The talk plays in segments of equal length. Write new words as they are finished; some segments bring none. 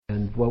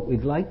And what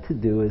we'd like to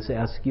do is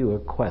ask you a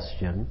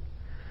question.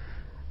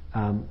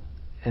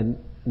 And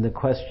the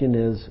question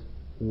is,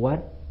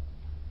 what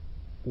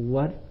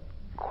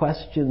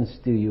questions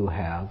do you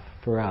have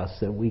for us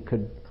that we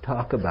could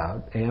talk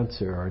about,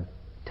 answer, or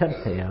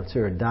attempt to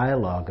answer, or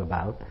dialogue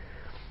about,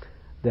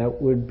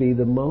 that would be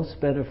the most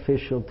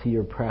beneficial to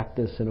your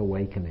practice and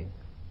awakening?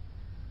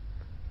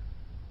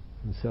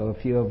 And so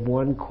if you have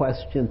one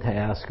question to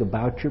ask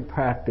about your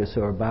practice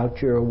or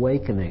about your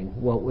awakening,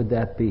 what would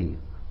that be?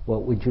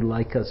 What would you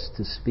like us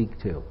to speak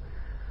to?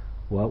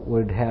 What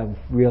would have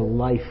real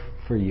life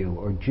for you,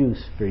 or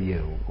juice for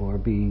you, or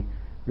be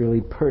really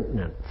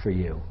pertinent for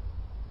you?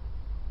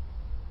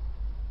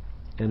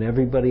 And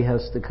everybody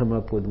has to come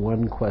up with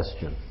one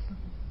question.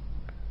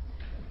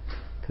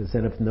 Because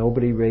then if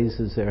nobody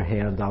raises their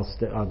hand,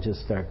 I'll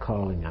just start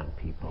calling on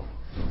people.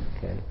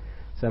 Okay?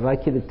 So I'd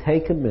like you to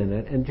take a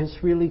minute and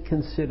just really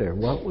consider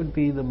what would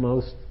be the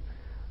most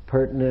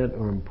pertinent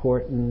or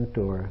important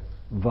or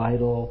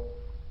vital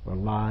or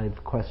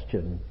live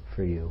question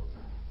for you.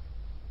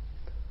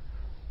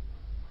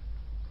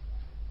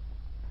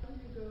 How do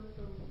you go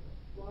from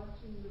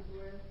watching the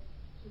breath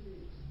to the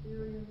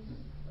experience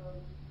of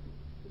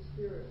the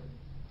spirit?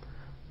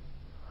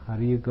 How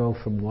do you go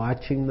from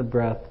watching the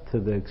breath to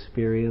the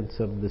experience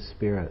of the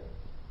spirit?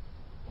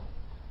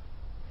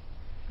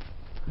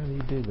 How do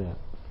you do that?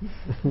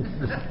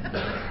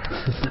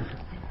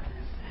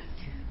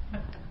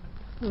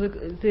 Well,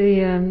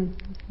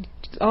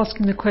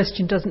 asking the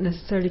question doesn't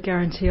necessarily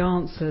guarantee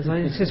answers.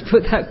 I just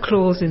put that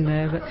clause in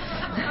there.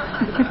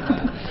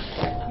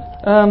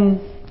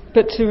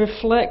 But to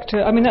reflect,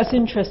 I mean, that's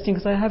interesting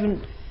because I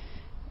haven't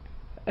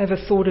ever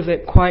thought of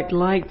it quite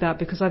like that,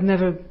 because I've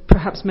never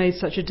perhaps made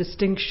such a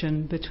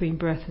distinction between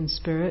breath and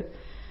spirit.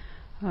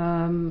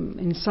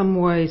 In some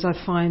ways, I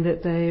find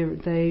that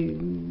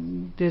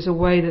there's a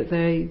way that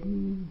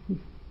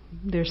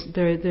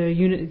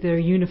they're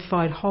a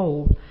unified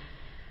whole,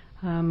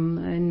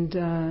 and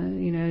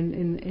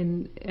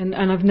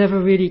I've never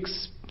really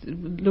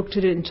looked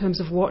at it in terms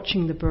of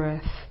watching the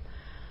breath.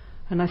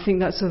 And I think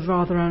that's a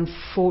rather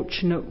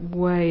unfortunate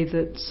way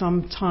that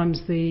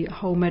sometimes the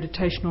whole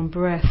meditation on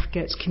breath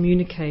gets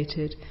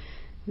communicated.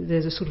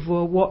 There's a sort of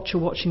a watcher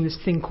watching this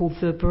thing called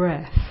the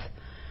breath.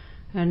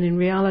 And in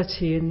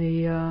reality,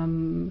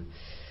 in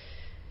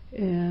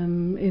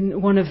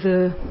one of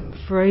the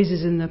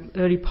phrases in the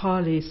early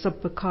Pali,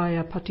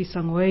 Sabbakaya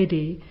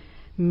Patisangvedi,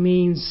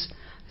 means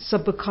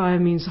Sabbakaya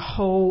means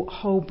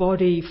whole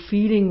body,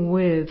 feeling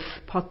with.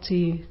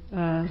 Pati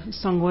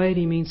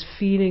Sangvedi means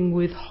feeling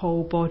with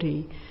whole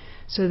body.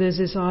 So there's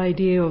this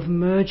idea of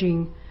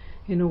merging,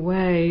 in a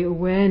way,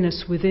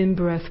 awareness within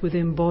breath,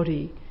 within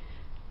body.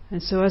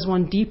 And so as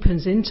one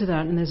deepens into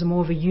that and there's a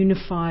more of a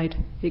unified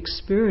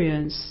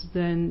experience,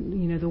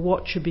 then the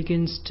watcher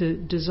begins to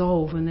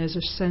dissolve, and there's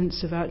a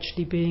sense of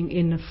actually being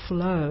in a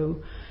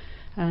flow,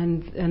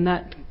 and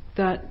that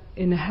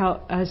in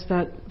how as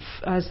that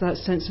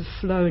sense of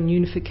flow and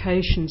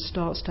unification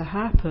starts to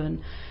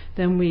happen,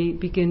 then we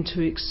begin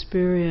to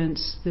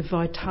experience the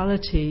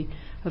vitality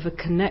of a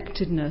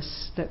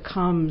connectedness that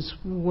comes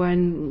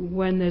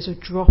when there's a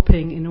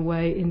dropping, in a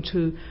way,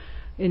 into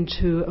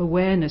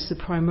awareness, the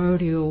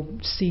primordial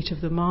seat of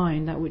the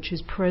mind, that which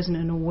is present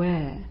and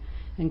aware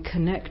and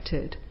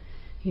connected,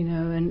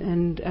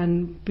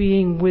 and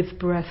being with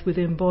breath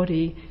within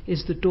body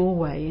is the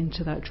doorway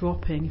into that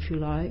dropping, if you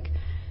like.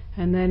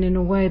 And then in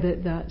a way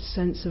that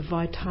sense of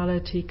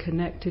vitality,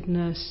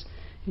 connectedness,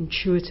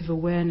 intuitive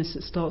awareness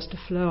that starts to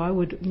flow, I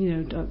would,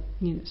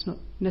 it's not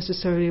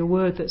necessarily a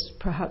word that's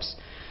perhaps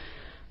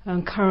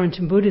current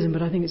in Buddhism,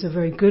 but I think it's a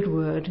very good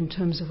word in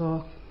terms of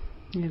our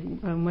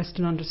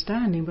Western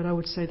understanding, but I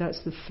would say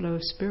that's the flow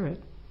of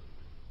spirit.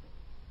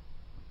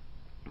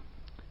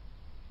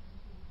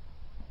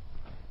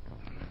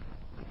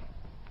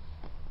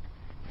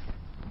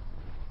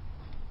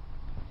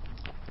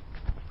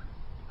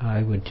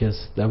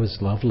 That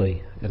was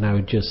lovely, and I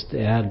would just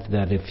add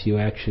that if you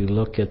actually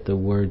look at the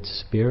word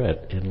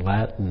spirit in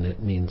Latin,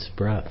 it means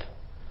breath.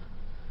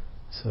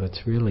 So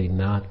it's really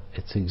not,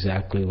 it's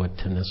exactly what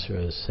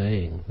Thanissara is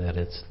saying, that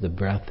it's the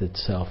breath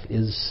itself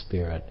is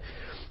spirit.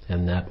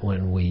 And that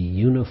when we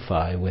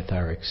unify with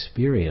our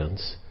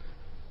experience,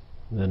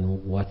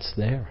 then what's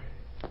there?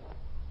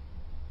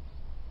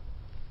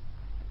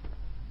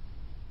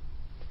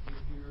 If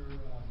you're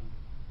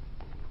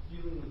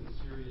dealing with a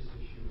serious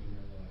issue in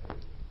your life,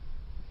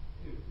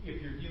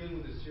 if you're dealing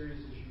with a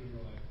serious issue in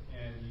your life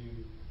and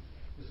you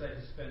decide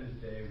to spend a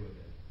day with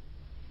it,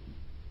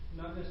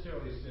 not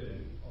necessarily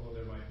sitting, although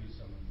there might be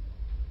some,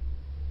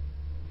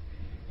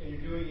 and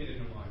you're doing it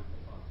in a mindful,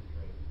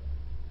 concentrated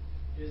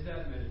way, is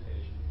that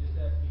meditation? Is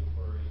that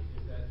inquiry?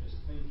 Is that just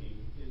thinking?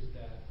 Is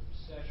that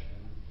obsession?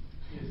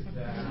 Is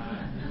that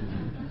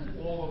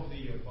all of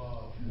the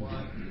above?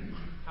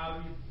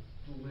 How do you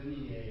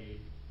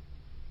delineate,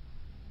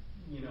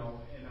 and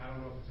I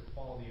don't know if it's a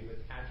quality of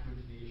attachment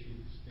to the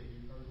issues that you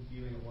are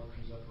dealing with, what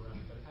comes up around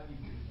it, but how do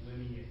you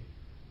delineate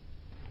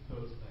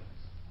those things?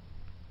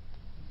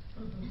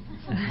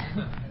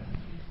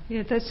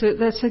 Yeah, that's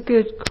a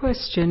good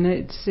question.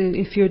 It's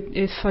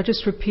if I'm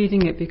just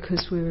repeating it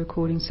because we're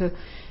recording. So,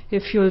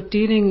 if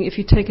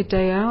you take a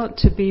day out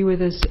to be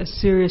with a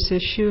serious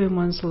issue in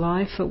one's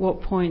life, at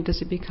what point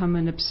does it become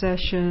an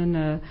obsession?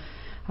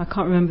 I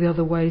can't remember the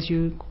other ways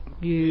you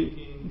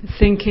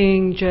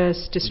thinking,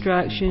 just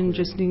distraction,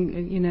 just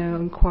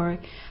inquiry.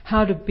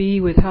 How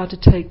to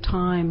take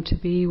time to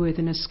be with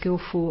in a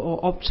skillful or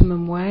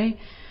optimum way.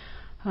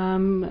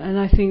 And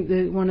I think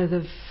that one of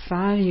the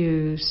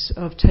values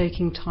of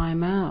taking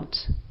time out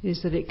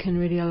is that it can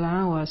really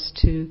allow us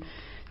to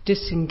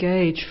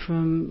disengage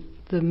from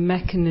the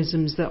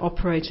mechanisms that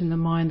operate in the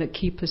mind that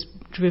keep us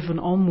driven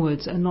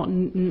onwards, and not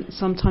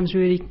sometimes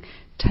really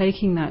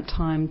taking that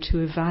time to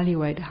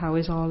evaluate how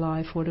is our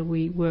life, what are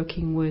we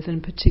working with,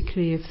 and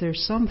particularly if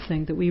there's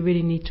something that we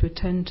really need to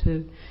attend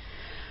to.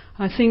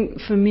 I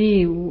think for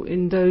me,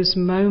 in those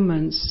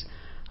moments,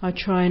 I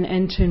try and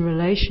enter in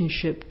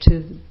relationship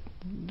to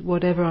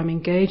whatever I'm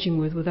engaging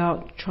with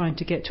without trying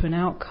to get to an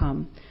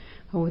outcome,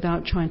 or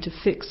without trying to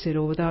fix it,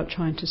 or without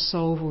trying to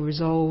solve or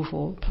resolve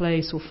or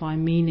place or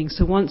find meaning.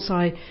 So once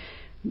I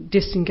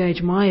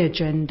disengage my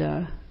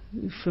agenda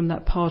from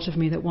that part of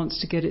me that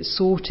wants to get it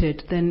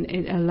sorted, then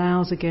it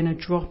allows again a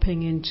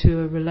dropping into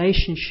a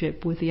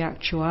relationship with the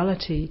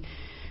actuality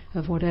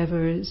of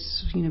whatever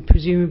is,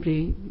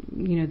 presumably,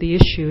 the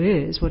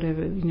issue is,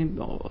 whatever,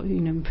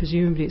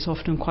 presumably it's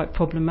often quite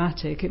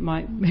problematic. It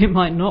might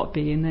not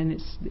be, and then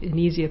it's an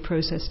easier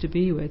process to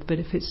be with. But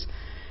if it's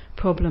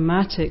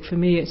problematic, for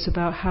me it's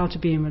about how to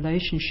be in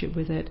relationship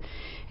with it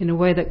in a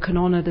way that can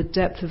honour the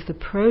depth of the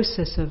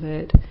process of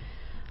it,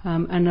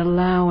 and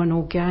allow an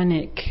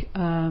organic,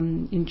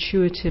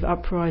 intuitive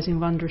uprising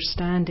of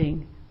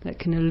understanding that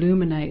can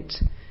illuminate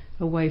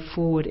a way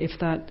forward if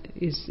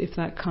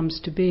that comes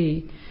to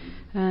be,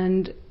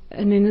 and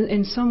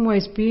in some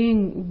ways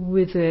being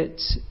with it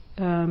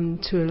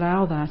to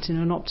allow that in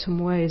an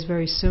optimal way is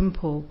very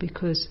simple,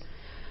 because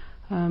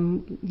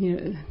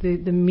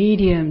the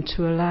medium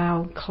to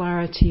allow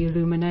clarity,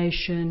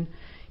 illumination,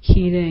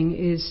 healing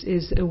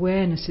is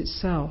awareness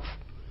itself.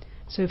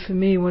 So for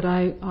me, what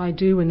I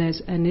do when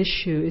there's an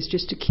issue is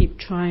just to keep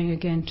trying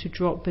again to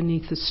drop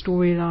beneath the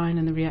storyline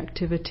and the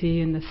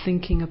reactivity and the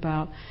thinking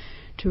about,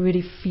 to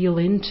really feel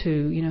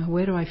into,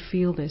 where do I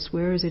feel this?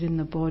 Where is it in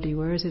the body?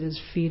 Where is it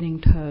as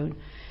feeling tone?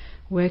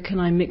 Where can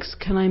I mix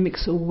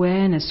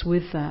awareness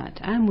with that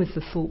and with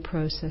the thought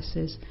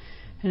processes?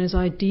 And as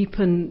I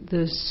deepen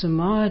the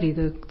samadhi,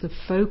 the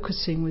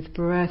focusing with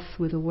breath,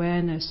 with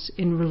awareness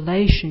in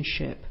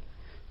relationship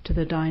to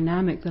the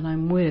dynamic that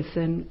I'm with,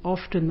 then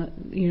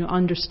often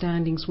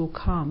understandings will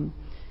come,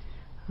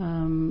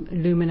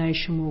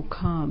 illumination will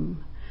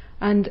come,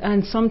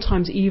 and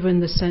sometimes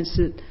even the sense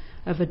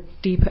of a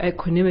deeper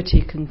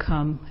equanimity can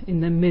come in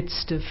the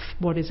midst of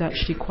what is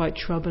actually quite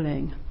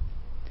troubling,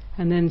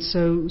 and then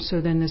so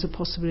then there's a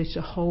possibility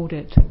to hold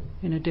it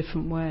in a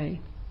different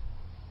way.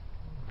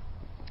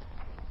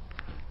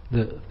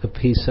 The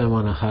piece I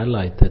want to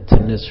highlight that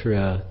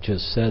Thanissara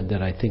just said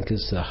that I think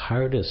is the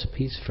hardest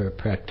piece for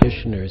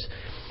practitioners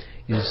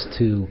is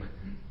to,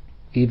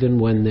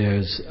 even when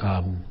there's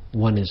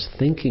one is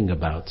thinking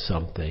about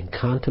something,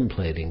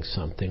 contemplating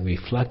something,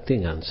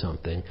 reflecting on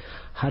something,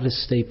 how to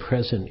stay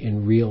present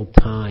in real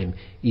time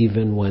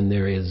even when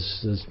there is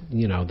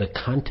the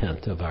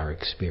content of our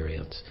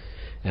experience.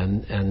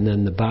 And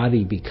then the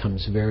body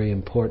becomes very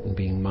important,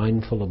 being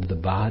mindful of the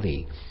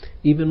body,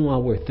 even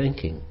while we're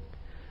thinking,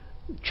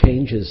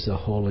 changes the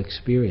whole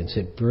experience.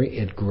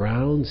 It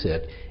grounds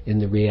it in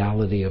the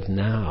reality of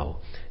now.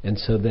 And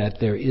so that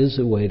there is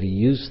a way to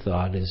use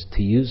thought, is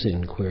to use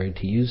inquiry,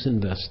 to use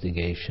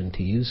investigation,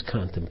 to use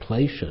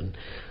contemplation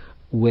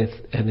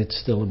and it's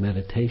still a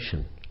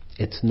meditation.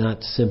 It's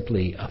not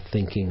simply a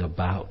thinking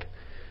about,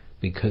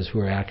 because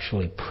we're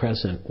actually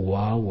present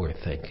while we're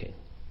thinking.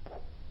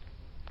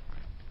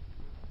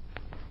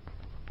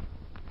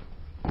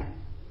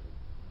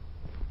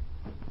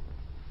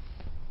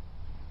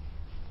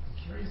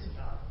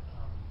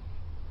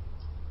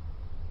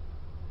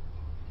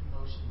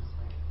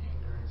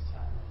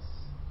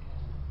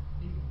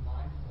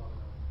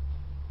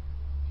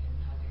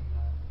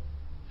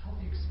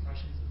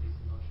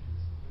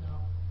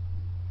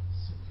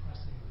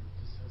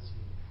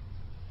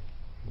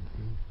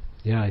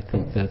 Yeah, I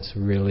think that's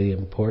really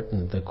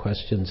important. The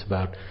questions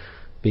about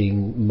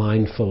being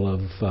mindful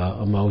of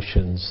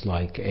emotions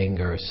like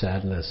anger or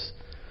sadness,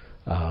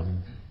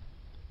 and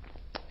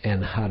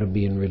how to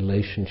be in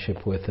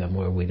relationship with them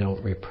where we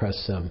don't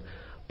repress them,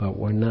 but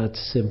we're not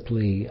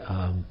simply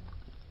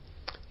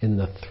in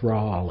the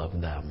thrall of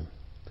them.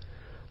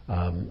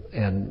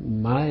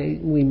 And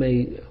we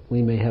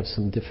may have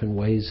some different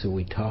ways that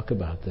we talk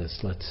about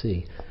this. Let's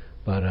see.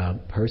 But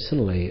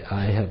personally,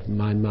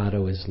 my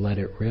motto is let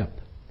it rip.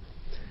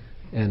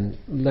 And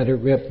let it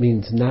rip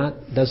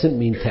doesn't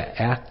mean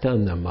to act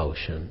on the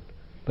emotion,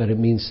 but it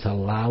means to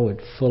allow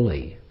it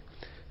fully.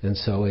 And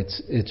so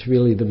it's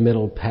really the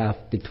middle path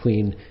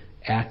between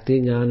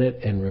acting on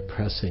it and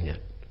repressing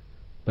it.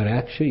 but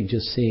actually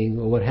just seeing,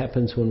 well, what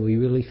happens when we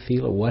really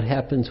feel it? What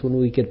happens when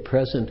we get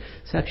present?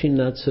 It's actually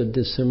not so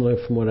dissimilar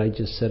from what I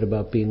just said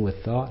about being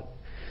with thought.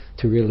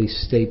 To really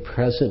stay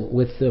present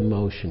with the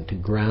emotion, to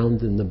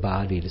ground in the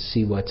body, to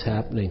see what's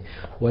happening.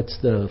 What's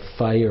the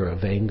fire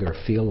of anger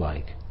feel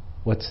like?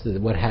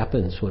 What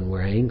happens when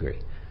we're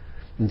angry?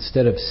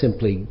 Instead of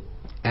simply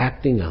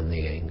acting on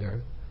the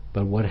anger,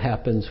 but what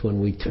happens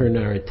when we turn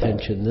our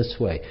attention this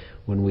way,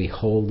 when we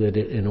hold it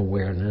in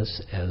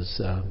awareness,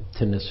 as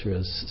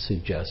Thanissara is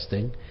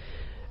suggesting,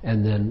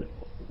 and then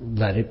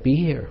let it be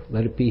here.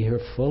 Let it be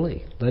here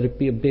fully. Let it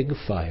be a big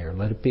fire.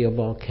 Let it be a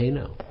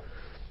volcano.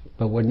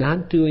 But we're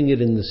not doing it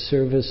in the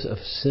service of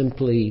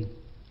simply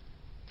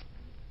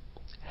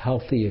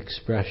healthy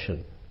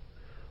expression.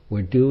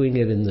 We're doing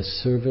it in the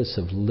service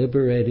of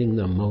liberating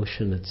the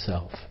emotion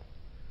itself.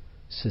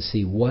 To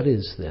see, what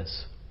is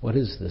this? What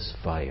is this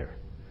fire?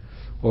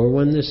 Or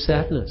when there's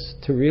sadness,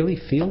 to really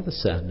feel the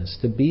sadness,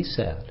 to be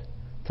sad,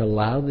 to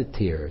allow the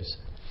tears,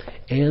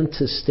 and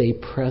to stay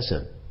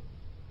present.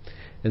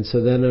 And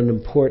so then an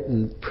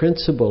important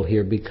principle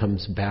here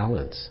becomes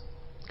balance.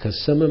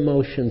 Because some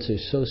emotions are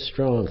so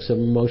strong, some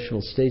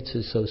emotional states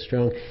are so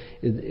strong,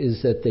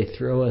 is that they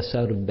throw us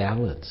out of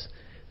balance.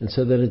 And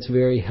so then it's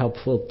very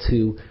helpful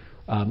to,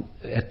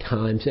 at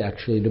times,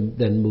 actually to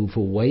then move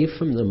away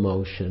from the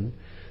emotion,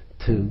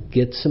 to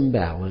get some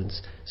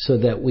balance, so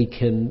that we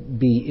can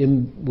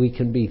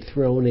be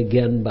thrown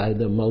again by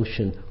the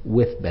emotion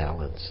with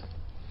balance.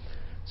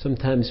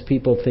 Sometimes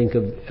people think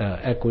of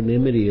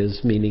equanimity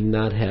as meaning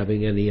not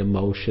having any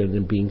emotion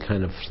and being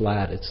kind of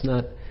flat. It's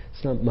not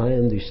my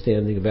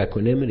understanding of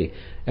equanimity.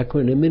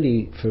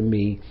 Equanimity for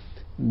me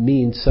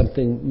means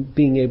something,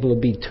 being able to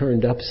be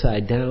turned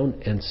upside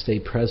down and stay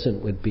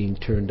present with being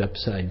turned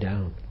upside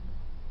down.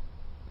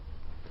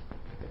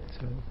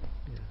 So,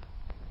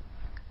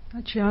 yeah.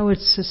 Actually, I would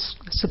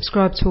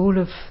subscribe to all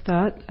of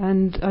that.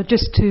 And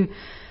just to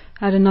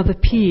add another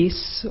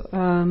piece,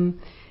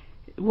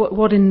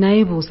 what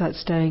enables that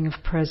staying of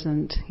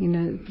present,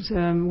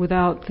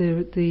 without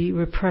the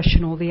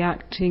repression or the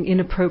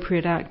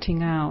inappropriate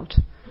acting out.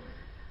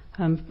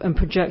 And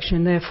projection,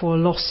 and therefore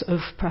loss of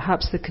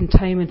perhaps the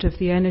containment of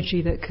the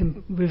energy that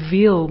can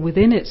reveal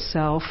within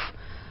itself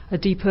a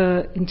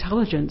deeper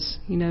intelligence.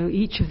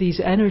 Each of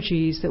these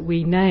energies that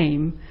we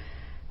name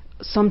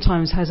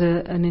sometimes has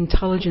an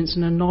intelligence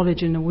and a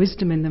knowledge and a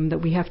wisdom in them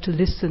that we have to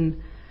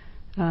listen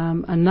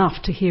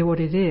enough to hear what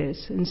it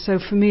is. And so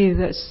for me,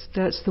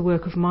 that's the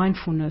work of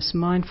mindfulness.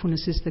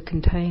 Mindfulness is the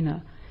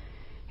container.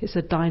 It's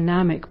a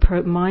dynamic.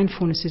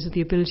 Mindfulness is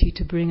the ability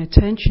to bring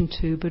attention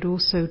to, but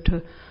also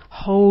to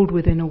hold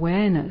within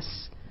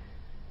awareness.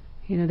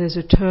 There's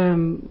a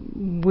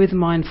term with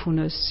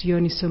mindfulness,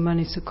 yoniso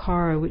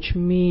manasikara, which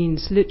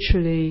means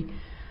literally,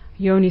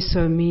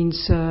 yoniso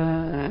means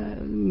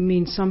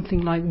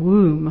something like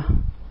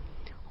womb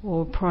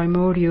or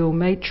primordial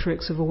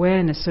matrix of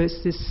awareness. So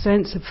it's this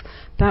sense of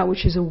that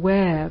which is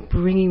aware,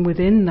 bringing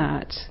within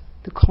that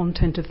the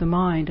content of the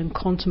mind and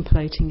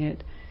contemplating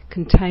it,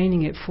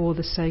 containing it for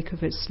the sake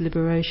of its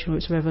liberation or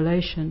its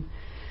revelation.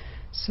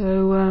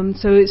 So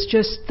it's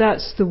just,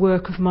 that's the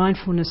work of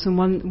mindfulness. And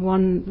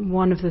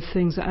one of the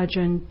things that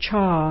Ajahn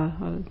Chah,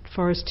 a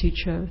forest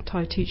teacher,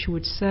 Thai teacher,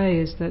 would say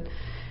is that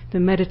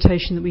the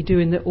meditation that we do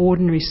in the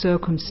ordinary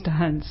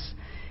circumstance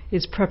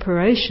is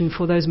preparation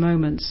for those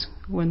moments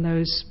when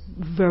those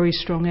very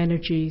strong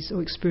energies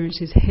or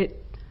experiences hit,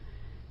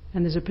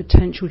 and there's a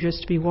potential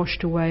just to be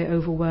washed away,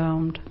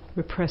 overwhelmed,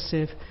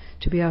 repressive,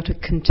 to be able to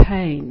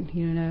contain.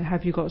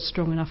 Have you got a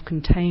strong enough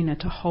container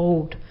to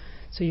hold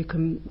so you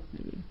can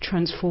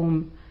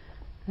transform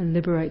and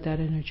liberate that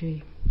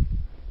energy?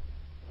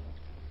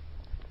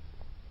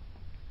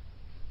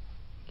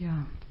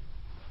 Yeah.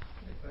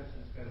 The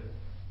question is kind of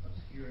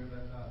obscure,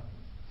 but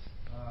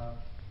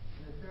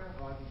in the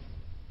Theravada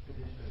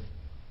tradition,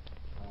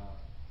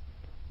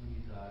 when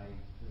you die,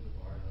 there's a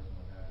bar, and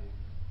what have you.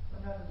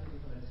 What happens when you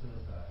commit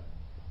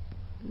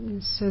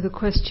suicide? So the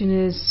question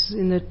is,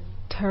 in the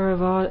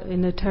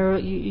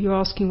Theravada, you're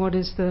asking what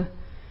is the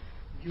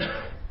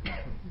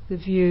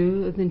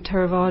view in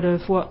Theravada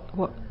of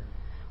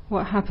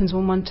what happens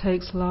when one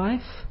takes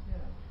life?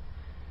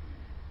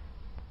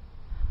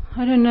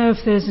 I don't know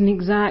if there's an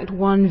exact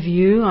one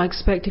view. I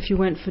expect if you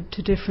went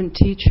to different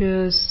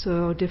teachers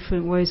or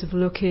different ways of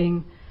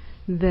looking,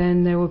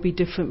 then there will be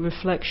different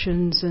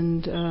reflections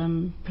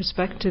and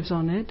perspectives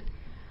on it.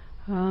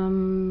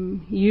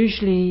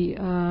 Usually,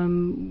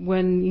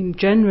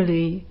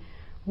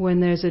 when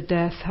there's a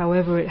death,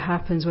 however it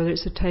happens, whether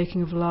it's a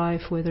taking of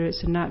life, whether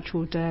it's a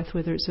natural death,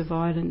 whether it's a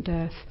violent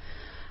death,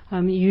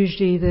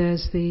 usually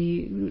there's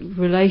the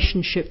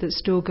relationship that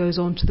still goes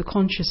on to the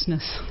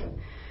consciousness.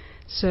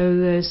 So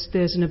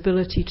there's an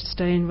ability to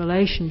stay in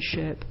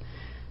relationship,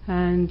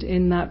 and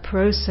in that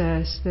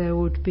process there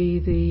would be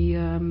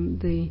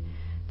the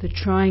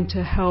trying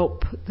to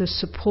help, the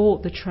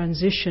support, the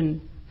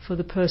transition for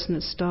the person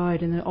that's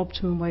died in the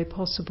optimum way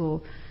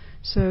possible.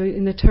 So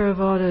in the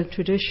Theravada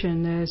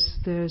tradition, there's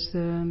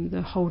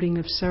the holding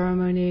of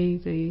ceremony,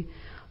 the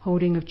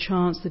holding of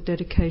chants, the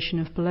dedication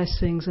of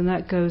blessings, and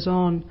that goes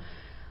on.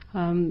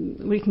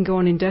 We can go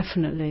on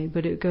indefinitely,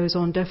 but it goes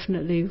on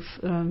definitely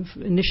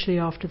initially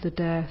after the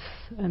death,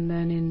 and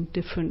then in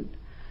different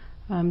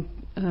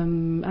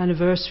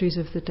anniversaries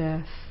of the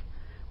death,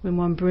 when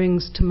one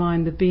brings to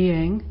mind the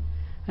being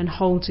and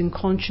holds in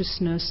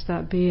consciousness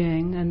that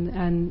being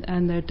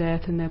and their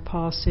death and their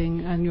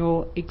passing and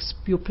your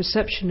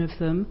perception of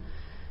them,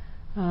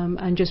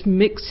 and just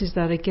mixes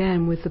that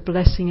again with the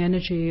blessing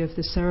energy of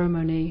the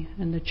ceremony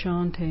and the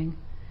chanting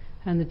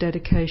and the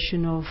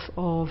dedication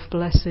of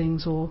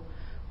blessings, or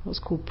what's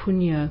called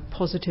punya,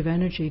 positive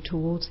energy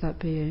towards that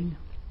being.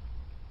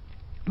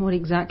 What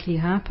exactly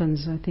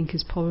happens, I think,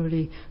 is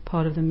probably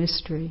part of the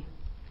mystery.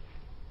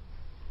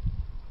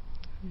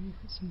 You've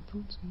got some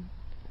thoughts on that?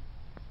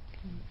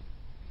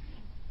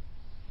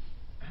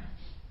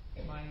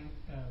 My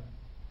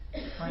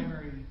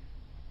primary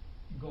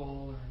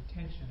goal or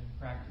intention in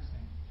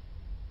practicing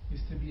is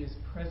to be as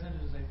present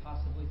as I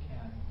possibly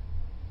can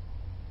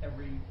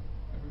every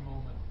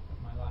moment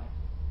of my life.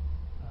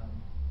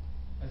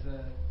 As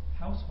a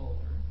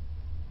householder,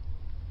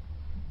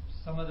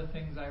 some of the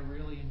things I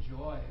really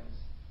enjoy is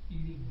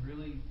eating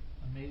really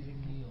amazing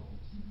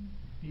meals,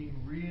 being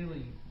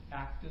really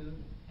active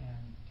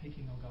and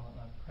taking a lot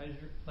of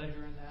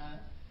pleasure in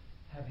that,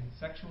 having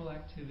sexual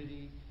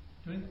activity,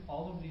 doing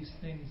all of these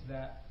things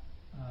that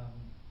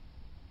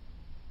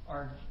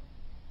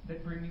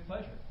bring me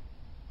pleasure.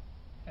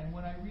 And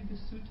when I read the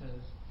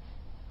suttas,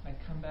 I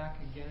come back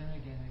again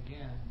and again and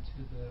again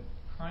to the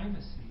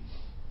primacy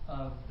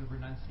of the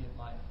renunciate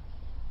life.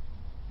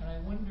 And I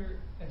wonder,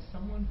 as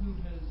someone who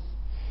has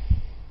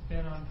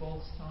been on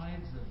both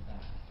sides of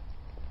that,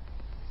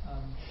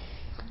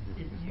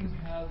 if you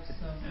have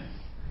some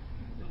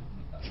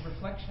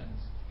reflections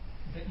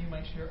that you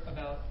might share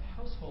about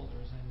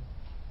householders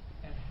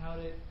and how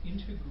to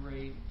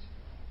integrate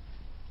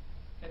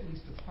at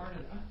least a part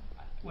of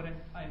what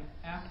I'm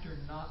after,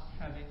 not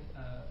having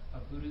a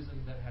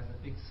Buddhism that has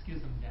a big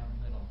schism down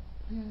the middle,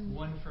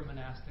 one for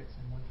monastics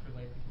and one for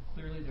lay people.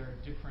 Clearly there are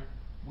different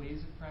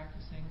ways of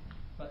practicing,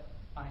 but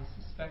I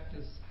suspect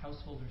as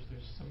householders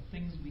there's some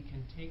things we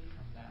can take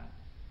from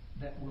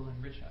that will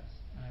enrich us.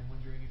 And I'm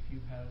wondering if you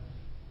have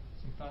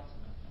some thoughts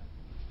about that.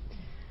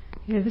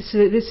 Yeah,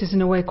 this is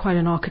in a way quite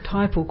an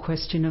archetypal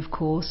question, of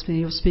course. I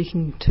mean, you're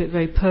speaking to it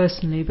very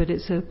personally, but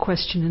it's a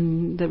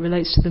question that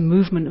relates to the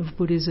movement of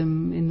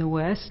Buddhism in the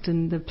West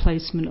and the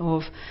placement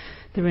of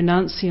the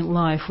renunciant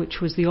life, which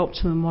was the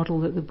optimum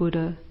model that the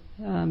Buddha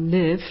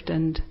lived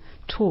and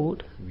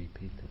taught.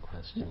 Repeat the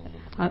question.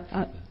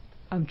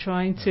 I'm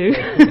trying to.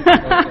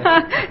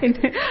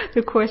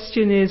 The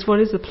question is, what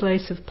is the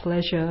place of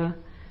pleasure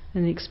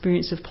and the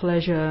experience of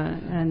pleasure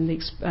and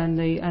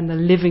the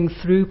living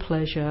through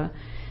pleasure?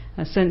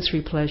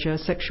 Sensory pleasure,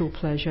 sexual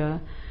pleasure,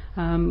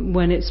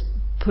 when it's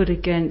put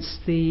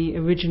against the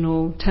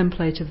original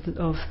template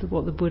of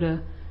what the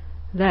Buddha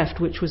left,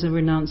 which was a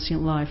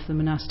renunciant life, the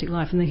monastic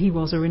life. And he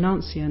was a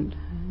renunciant,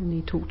 and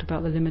he talked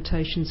about the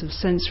limitations of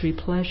sensory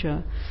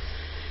pleasure.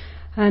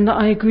 And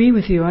I agree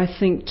with you. I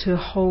think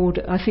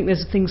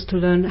there's things to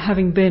learn,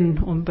 having been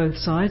on both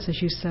sides,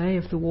 as you say,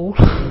 of the wall.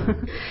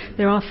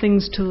 There are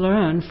things to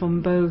learn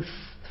from both.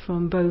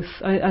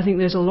 I think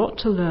there's a lot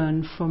to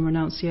learn from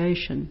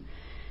renunciation.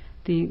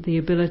 The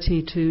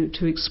ability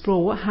to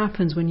explore what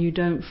happens when you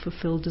don't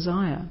fulfill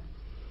desire,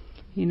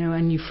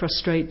 and you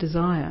frustrate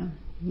desire.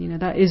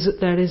 That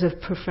is a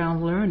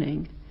profound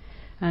learning,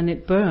 and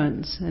it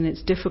burns and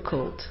it's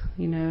difficult.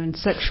 And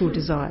sexual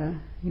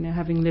desire.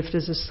 Having lived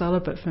as a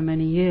celibate for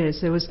many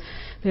years,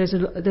 there's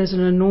an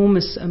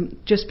enormous.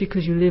 Just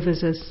because you live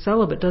as a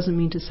celibate doesn't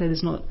mean to say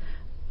there's not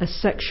a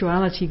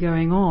sexuality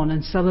going on,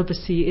 and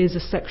celibacy is a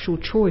sexual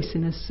choice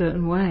in a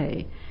certain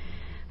way.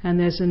 And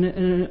there's an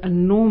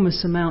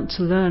enormous amount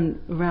to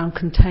learn around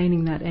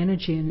containing that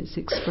energy and its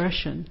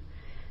expression,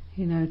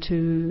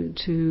 to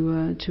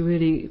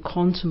really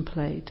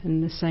contemplate.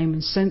 And the same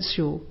in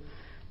sensual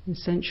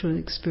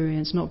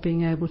experience, not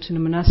being able to. In a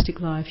monastic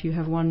life, you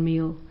have one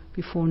meal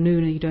before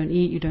noon and you don't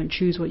eat, you don't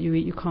choose what you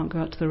eat, you can't go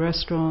out to the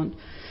restaurant,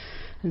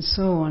 and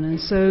so on. And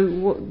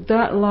so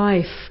that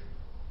life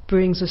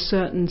brings a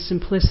certain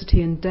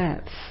simplicity and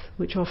depth,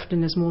 which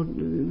often is more,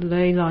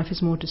 lay life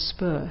is more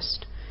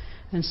dispersed.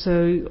 And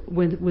so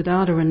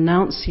without a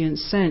renunciant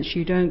sense,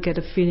 you don't get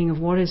a feeling of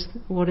what is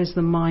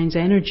the mind's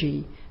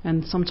energy,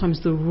 and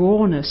sometimes the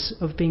rawness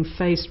of being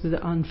faced with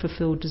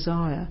unfulfilled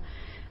desire,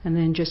 and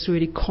then just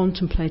really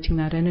contemplating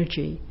that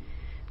energy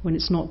when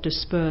it's not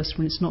dispersed,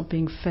 when it's not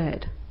being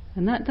fed.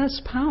 And that's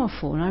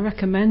powerful, and I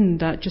recommend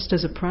that just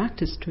as a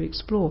practice to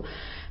explore.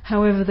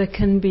 However, there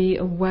can be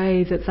a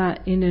way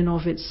that in and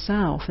of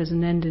itself, as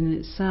an end in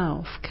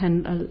itself,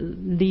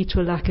 can lead to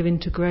a lack of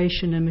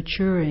integration and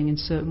maturing in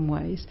certain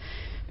ways.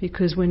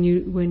 Because when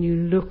you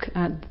look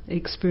at the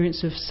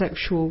experience of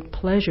sexual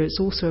pleasure, it's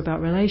also about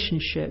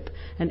relationship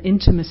and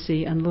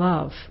intimacy and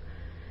love.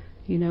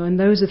 And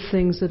those are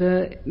things that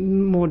are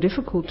more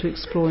difficult to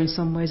explore in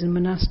some ways in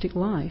monastic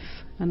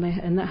life, and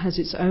that has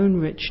its own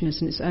richness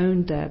and its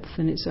own depth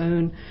and its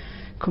own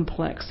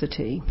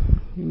complexity,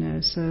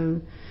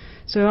 So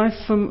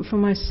for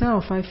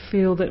myself, I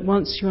feel that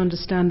once you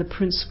understand the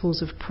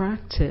principles of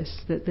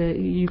practice, that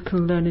you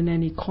can learn in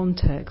any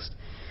context.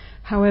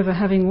 However,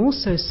 having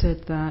also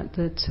said that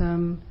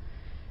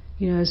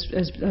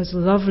as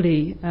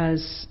lovely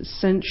as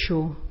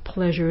sensual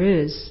pleasure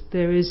is,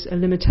 there is a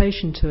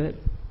limitation to it.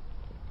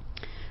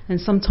 And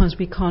sometimes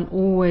we can't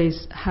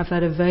always have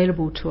that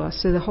available to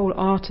us. So the whole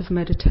art of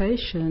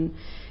meditation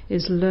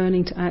is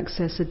learning to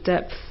access a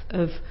depth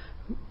of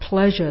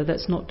pleasure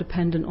that's not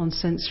dependent on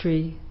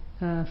sensory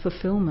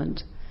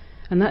fulfillment.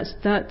 And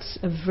that's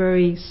a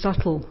very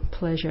subtle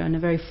pleasure and a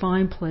very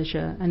fine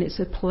pleasure, and it's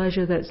a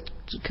pleasure that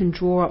can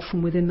draw up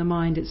from within the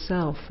mind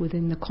itself,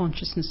 within the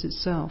consciousness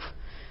itself.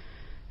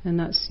 And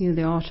that's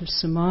the art of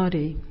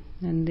samadhi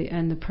and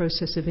the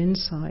process of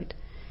insight.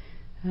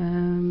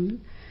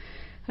 And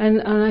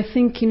I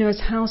think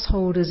as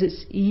householders,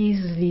 it's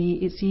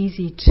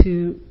easy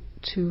to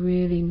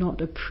really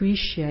not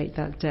appreciate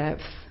that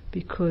depth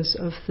because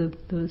of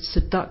the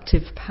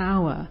seductive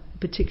power,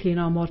 particularly in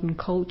our modern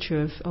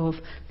culture, of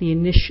the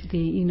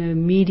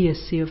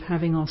immediacy of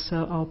having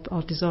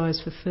our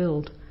desires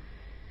fulfilled.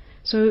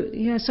 So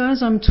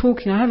as I'm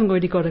talking, I haven't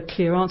already got a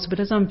clear answer, but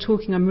as I'm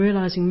talking, I'm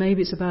realizing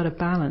maybe it's about a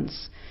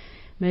balance.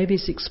 Maybe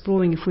it's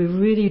exploring if we're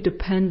really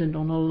dependent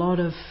on a lot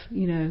of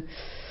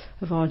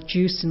our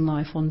juice in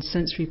life, on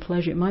sensory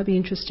pleasure. It might be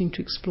interesting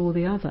to explore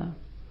the other.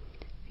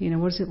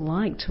 What is it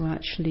like to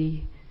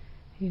actually,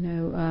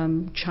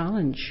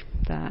 challenge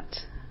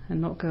that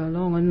and not go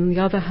along? And on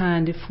the other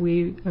hand, if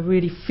we are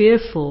really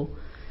fearful,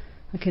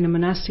 like in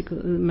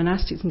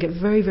monastics can get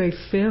very, very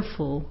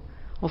fearful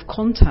of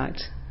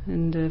contact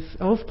and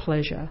of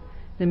pleasure,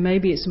 then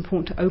maybe it's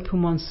important to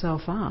open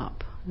oneself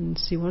up and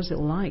see what is it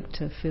like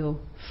to feel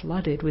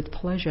flooded with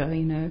pleasure,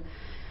 And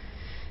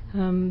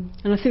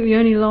I think the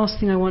only last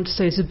thing I want to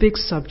say is a big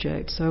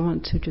subject, so I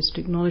want to just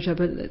acknowledge that,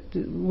 but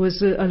it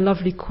was a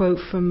lovely quote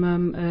from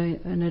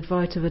an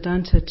Advaita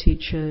Vedanta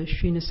teacher,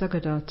 Sri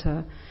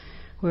Nisargadatta,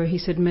 where he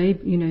said,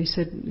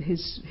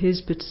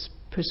 his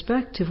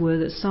perspective were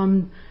that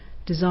some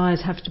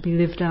desires have to be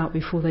lived out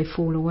before they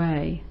fall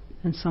away,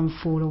 and some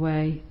fall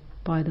away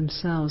by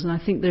themselves. And I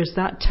think there's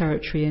that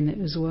territory in it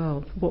as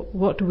well.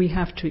 What do we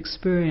have to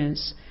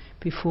experience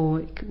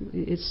before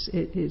it's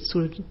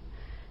sort of,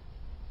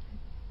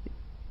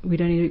 we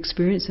don't need to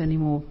experience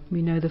anymore.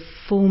 We know the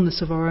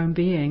fullness of our own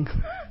being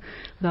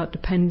without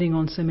depending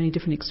on so many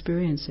different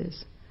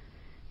experiences.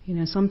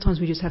 Sometimes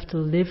we just have to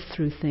live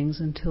through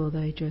things until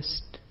they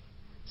just,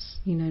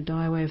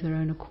 die away of their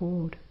own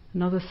accord.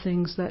 And other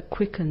things that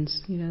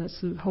quickens,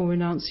 that's the whole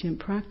renunciant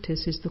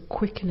practice, is the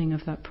quickening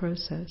of that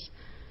process.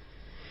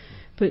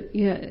 But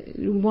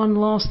one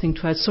last thing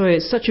to add. Sorry,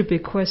 it's such a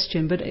big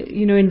question, but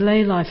in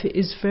lay life it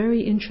is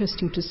very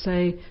interesting to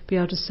be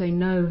able to say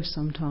no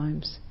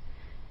sometimes,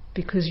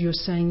 because you're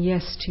saying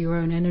yes to your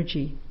own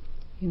energy,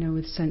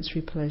 with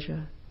sensory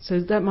pleasure. So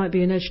that might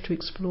be an edge to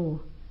explore.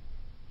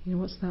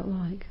 What's that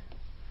like?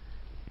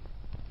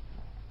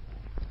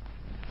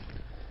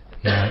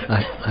 Yeah,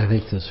 I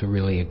think that's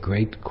really a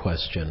great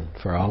question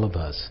for all of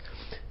us.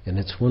 And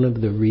it's one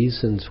of the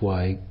reasons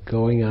why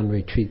going on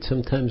retreat,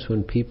 sometimes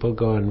when people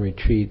go on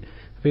retreat,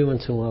 every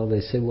once in a while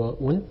they say, well,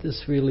 wouldn't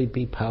this really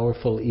be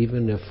powerful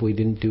even if we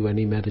didn't do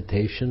any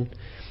meditation?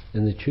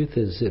 And the truth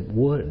is it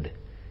would,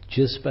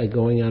 just by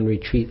going on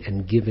retreat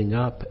and giving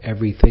up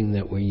everything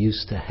that we're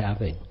used to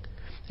having,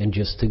 and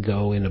just to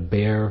go in a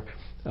bare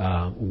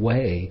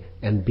way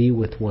and be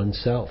with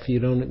oneself. You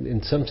don't,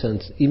 in some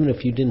sense, even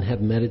if you didn't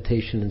have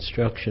meditation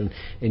instruction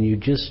and you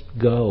just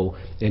go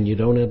and you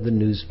don't have the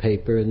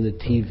newspaper and the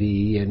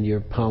TV and your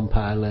Palm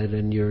Pilot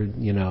and your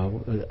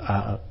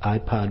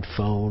iPod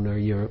phone or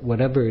your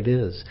whatever it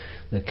is,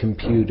 the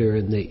computer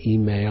and the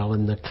email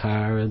and the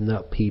car and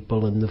the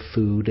people and the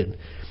food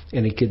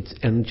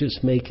and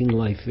just making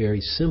life very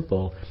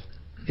simple,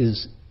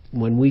 is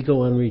when we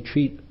go on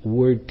retreat,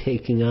 we're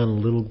taking on a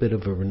little bit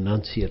of a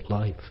renunciate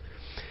life.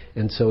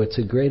 And so it's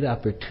a great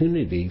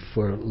opportunity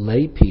for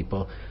lay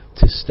people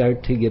to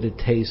start to get a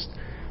taste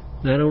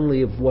not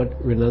only of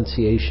what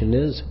renunciation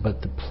is,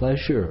 but the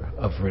pleasure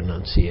of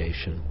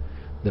renunciation,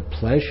 the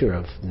pleasure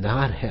of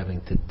not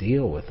having to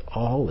deal with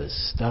all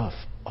this stuff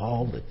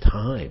all the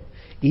time,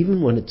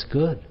 even when it's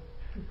good.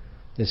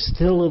 There's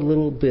still a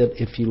little bit,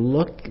 if you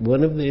look,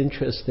 one of the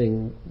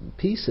interesting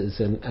pieces,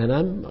 and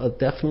I'm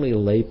definitely a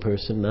lay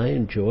person, I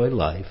enjoy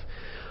life,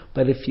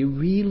 but if you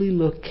really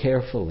look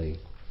carefully,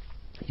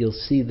 you'll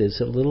see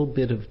there's a little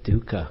bit of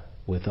dukkha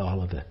with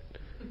all of it.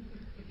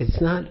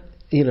 It's not,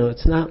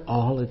 it's not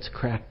all it's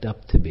cracked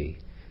up to be.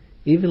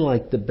 Even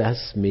like the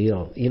best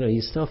meal,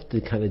 you still have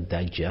to kind of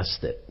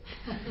digest it,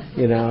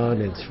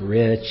 and it's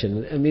rich,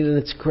 and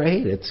it's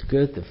great, it's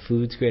good, the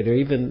food's great, or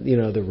even,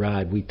 the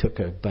ride, we took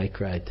a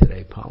bike ride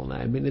today, Paul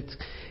and I,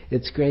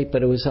 it's great,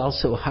 but it was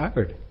also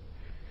hard.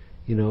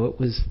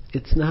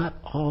 It's not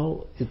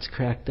all it's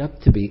cracked up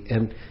to be,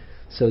 and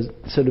so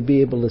to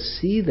be able to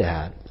see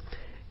that.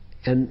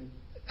 And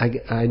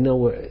I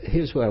know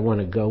here's where I want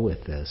to go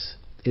with this,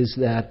 is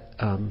that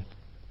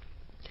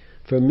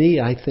For me,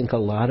 I think a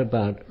lot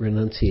about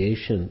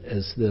renunciation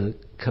as the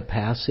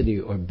capacity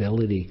or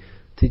ability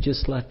to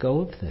just let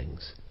go of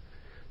things.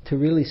 To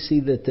really see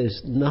that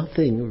there's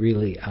nothing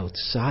really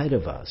outside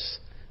of us.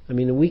 I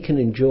mean, we can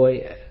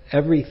enjoy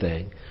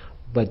everything,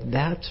 but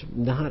that's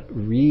not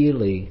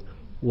really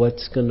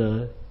what's going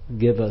to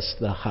give us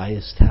the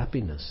highest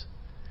happiness.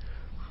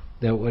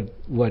 That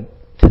what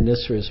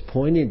Thanissara is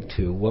pointing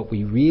to, what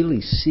we really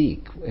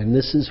seek, and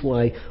this is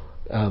why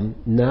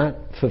not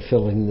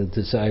fulfilling the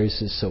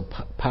desires is so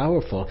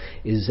powerful,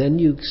 is then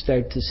you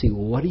start to see,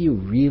 well, what are you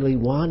really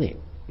wanting?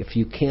 If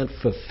you can't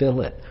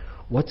fulfill it,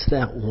 what's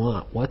that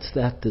want? What's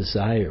that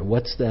desire?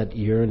 What's that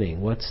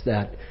yearning? What's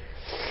that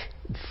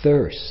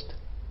thirst?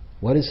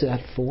 What is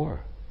that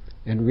for?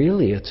 And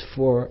really it's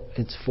for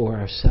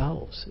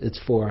ourselves. It's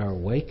for our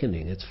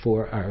awakening. It's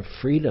for our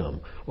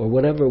freedom, or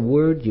whatever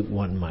word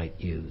one might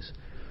use.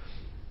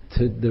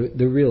 To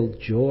the real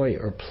joy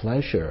or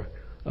pleasure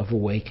of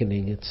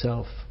awakening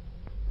itself.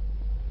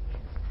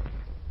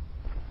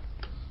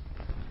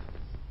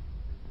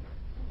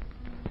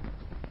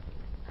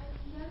 I've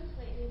noticed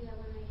lately that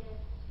when I get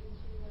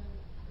into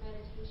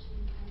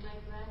meditation, and my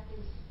breath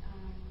gets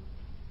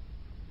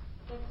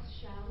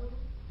shallow,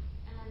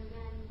 and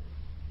then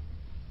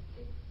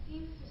it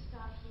seems to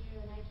stop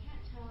here, and I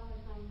can't tell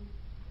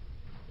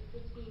if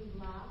it's being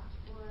blocked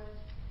or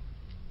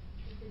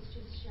if it's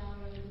just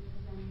shallow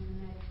because I'm in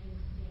a meditative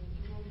state.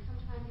 And then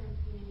sometimes I'm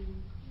feeling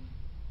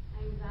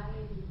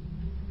anxiety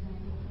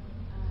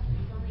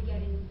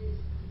because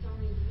it's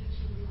only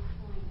reaching this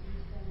point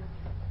instead of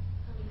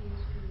coming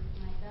into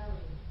my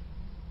belly.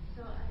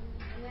 So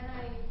and then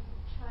I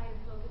try to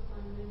focus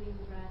on moving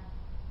the breath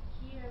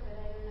here, but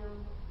I don't know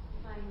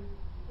if I'm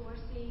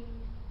forcing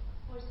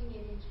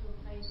it into a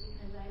place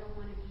because I don't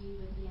want to be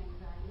with the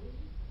anxiety,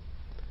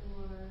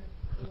 or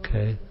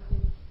Okay. if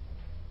it's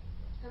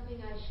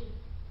something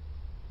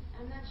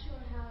I'm not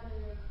sure how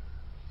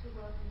to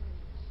work with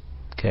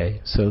it.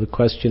 Okay, so the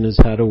question is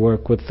how to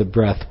work with the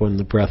breath when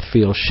the breath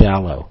feels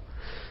shallow.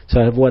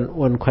 So I have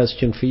one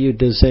question for you.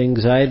 Does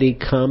anxiety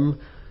come?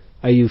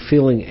 Are you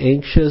feeling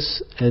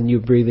anxious and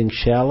you're breathing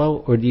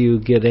shallow, or do you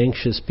get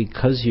anxious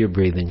because you're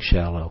breathing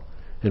shallow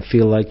and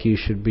feel like you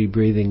should be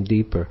breathing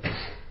deeper? I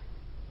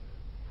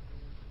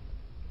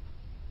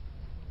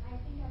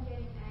think I'm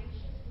getting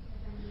anxious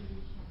because I'm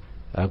breathing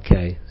shallow.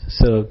 Okay,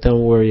 so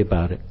don't worry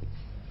about it.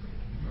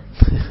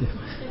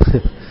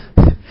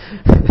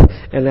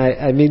 And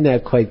I mean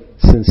that quite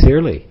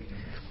sincerely.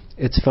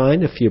 It's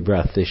fine if your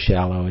breath is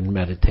shallow in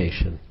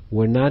meditation.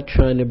 We're not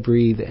trying to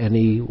breathe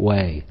any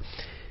way.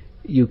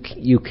 You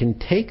can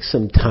take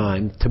some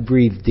time to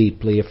breathe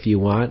deeply if you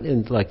want,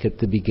 and like at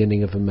the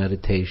beginning of a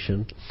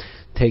meditation.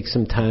 Take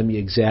some time, you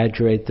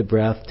exaggerate the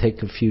breath,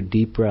 take a few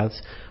deep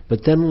breaths,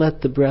 but then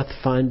let the breath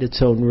find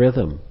its own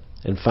rhythm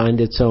and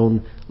find its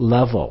own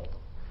level.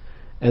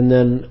 And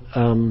then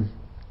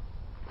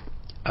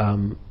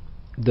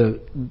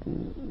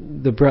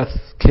the breath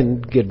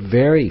can get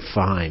very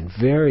fine,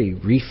 very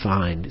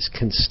refined, it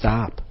can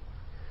stop.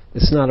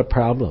 It's not a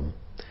problem.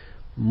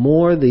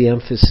 More the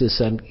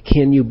emphasis on,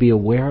 can you be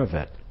aware of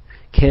it?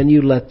 Can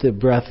you let the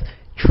breath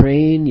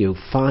train you,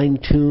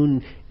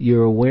 fine-tune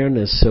your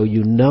awareness so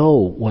you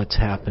know what's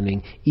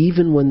happening,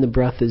 even when the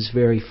breath is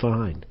very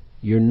fine.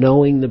 You're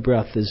knowing the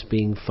breath is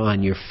being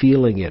fine. You're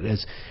feeling it.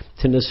 As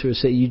Thanissara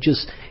said,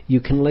 you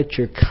can let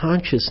your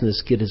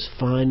consciousness get as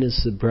fine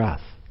as the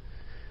breath.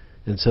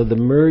 And so the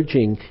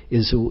merging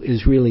is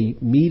really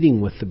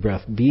meeting with the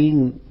breath,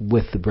 being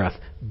with the breath,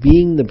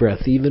 being the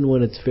breath even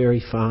when it's very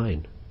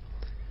fine.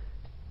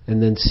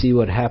 And then see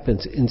what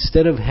happens.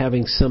 Instead of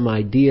having some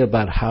idea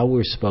about how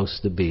we're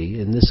supposed to be,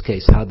 in this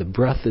case how the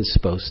breath is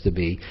supposed to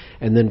be,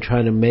 and then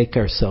trying to make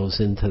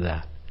ourselves into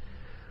that.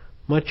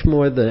 Much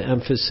more the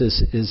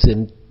emphasis is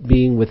in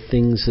being with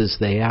things as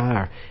they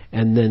are,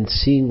 and then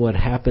seeing what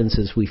happens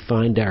as we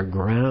find our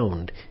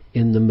ground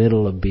in the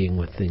middle of being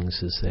with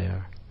things as they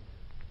are.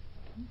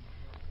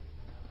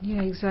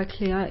 Yeah,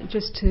 exactly.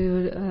 Just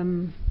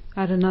to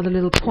add another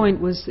little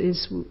point is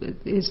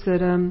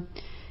that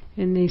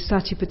in the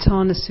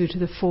Satipatthana Sutta,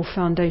 the 4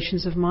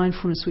 foundations of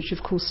mindfulness, which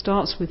of course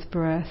starts with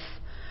breath.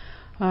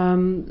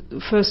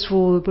 First of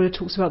all, the Buddha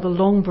talks about the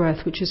long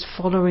breath, which is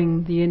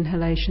following the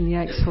inhalation, the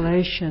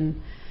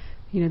exhalation,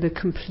 the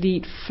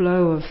complete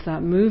flow of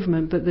that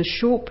movement. But the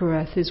short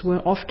breath is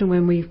often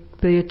when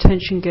the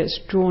attention gets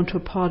drawn to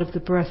a part of the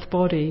breath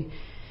body,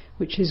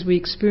 which is we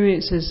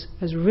experience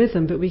as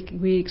rhythm, but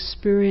we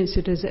experience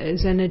it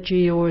as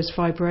energy or as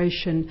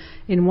vibration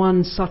in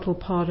one subtle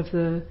part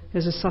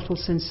as a subtle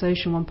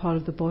sensation, one part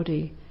of the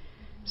body.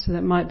 So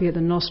that might be at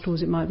the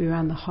nostrils, it might be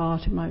around the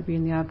heart, it might be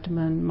in the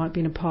abdomen, it might be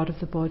in a part of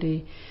the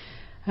body.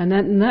 And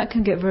that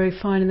can get very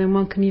fine, and then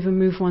one can even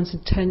move one's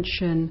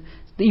attention.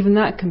 Even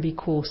that can be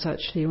coarse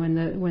actually, when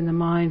the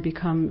mind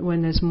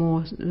when there's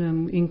more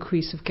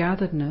increase of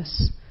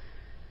gatheredness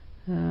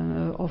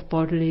of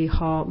bodily,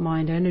 heart,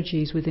 mind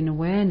energies within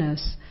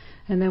awareness.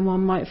 And then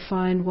one might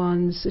find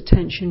one's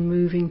attention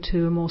moving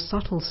to a more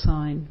subtle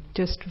sign,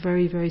 just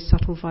very, very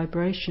subtle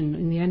vibration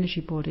in the energy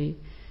body,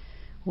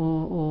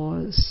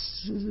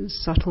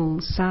 subtle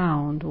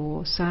sound,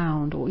 or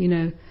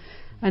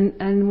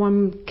and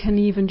one can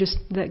even just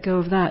let go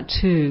of that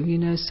too,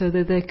 so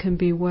that there can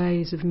be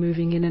ways of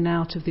moving in and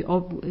out of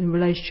in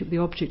relationship with the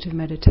object of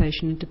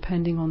meditation,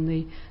 depending on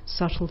the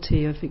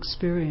subtlety of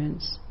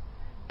experience.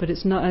 But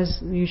it's not,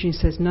 as Eugene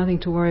says, nothing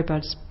to worry about.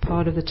 It's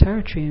part of the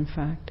territory, in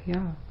fact.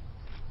 Yeah.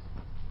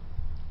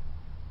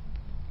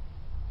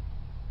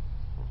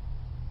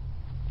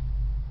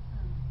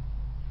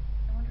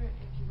 I wonder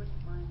if you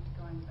wouldn't mind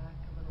going back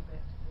a little bit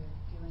to the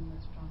dealing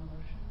with strong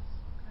emotions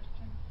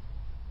question,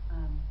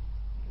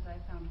 because I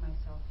found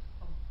myself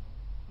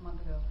a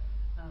month ago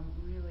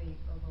really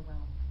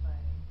overwhelmed by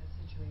the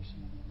situation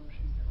and the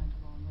emotions that went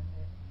along with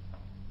it,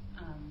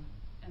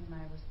 and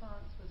my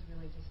response was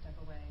really to step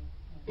away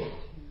and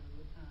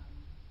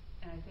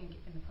and I think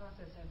in the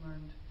process I've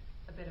learned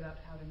a bit about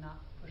how to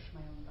not push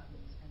my own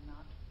buttons and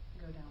not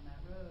go down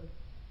that road.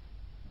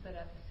 But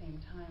at the same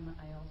time,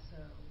 I also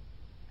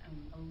am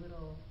a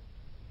little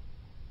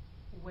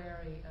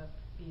wary of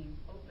being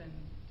open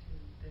to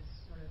this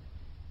sort of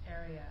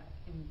area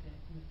in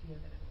the fear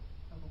that it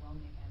will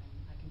overwhelm me again,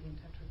 and I can be in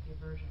touch with the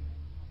aversion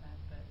and all that.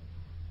 But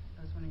I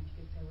was wondering if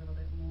you could say a little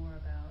bit more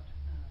about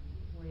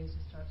ways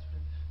to start sort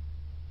of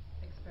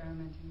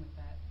experimenting with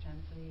that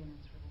gently and in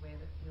sort of a way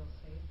that feels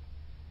safe,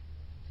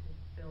 to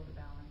build a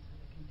balance of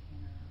the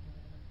container or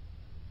whatever.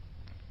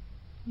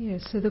 Yeah,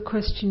 so the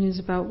question is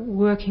about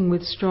working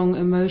with strong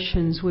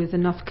emotions with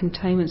enough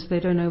containment so they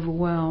don't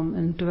overwhelm,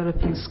 and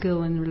developing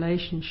skill in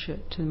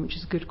relationship to them, which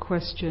is a good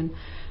question.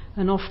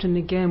 And often,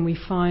 again, we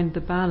find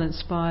the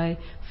balance by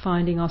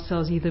finding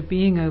ourselves either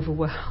being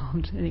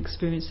overwhelmed and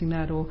experiencing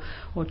that, or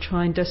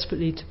trying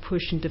desperately to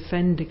push and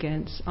defend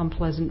against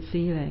unpleasant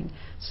feeling.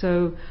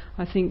 So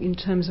I think in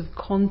terms of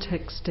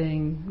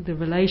contexting the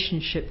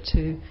relationship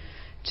to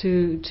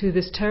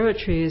this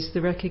territory is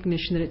the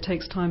recognition that it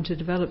takes time to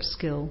develop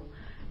skill,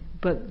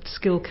 but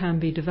skill can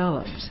be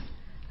developed.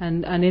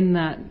 And in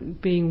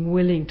that, being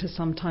willing to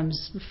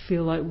sometimes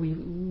feel like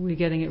we're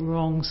getting it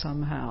wrong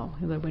somehow,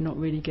 although we're not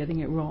really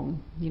getting it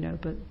wrong,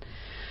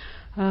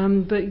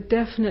 But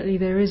definitely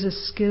there is a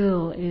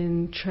skill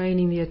in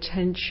training the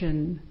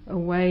attention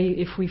away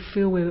if we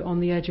feel we're on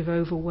the edge of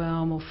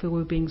overwhelm, or feel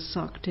we're being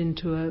sucked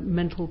into a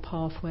mental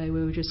pathway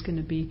where we're just going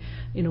to be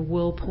in a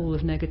whirlpool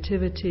of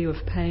negativity,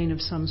 of pain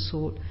of some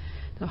sort.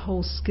 The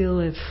whole skill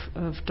of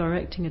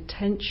directing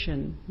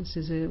attention, this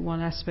is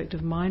one aspect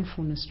of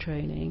mindfulness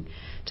training,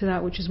 to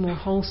that which is more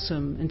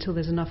wholesome, until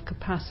there's enough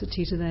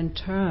capacity to then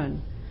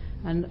turn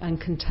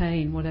and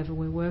contain whatever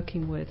we're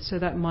working with. So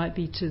that might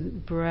be to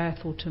breath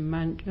or to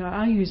mantra.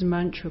 I use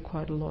mantra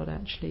quite a lot,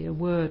 actually, a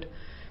word,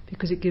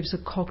 because it gives a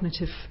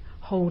cognitive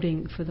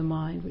holding for the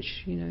mind,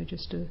 which,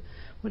 just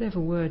whatever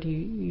word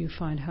you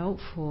find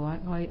helpful.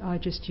 I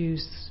just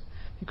use,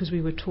 because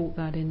we were taught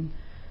that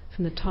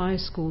from the Thai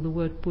school, the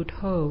word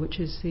Buddho, which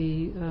is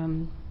the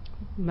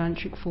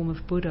mantric form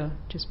of Buddha,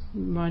 just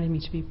reminding me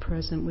to be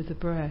present with the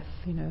breath,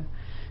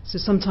 So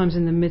sometimes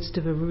in the midst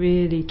of a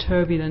really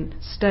turbulent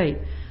state,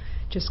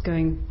 just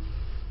going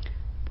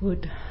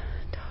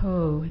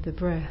Buddho, the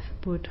breath,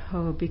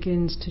 Buddho,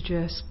 begins to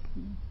just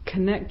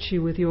connect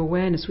you with your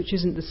awareness, which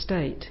isn't the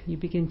state. You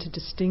begin to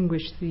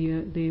distinguish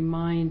the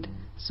mind's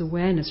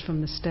awareness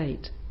from the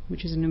state,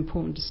 which is an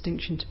important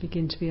distinction to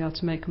begin to be able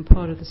to make, and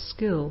part of the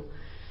skill.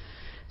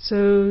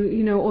 So,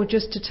 or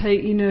just to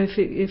take,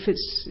 if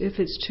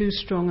it's too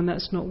strong and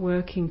that's not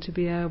working, to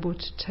be able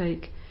to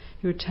take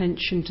your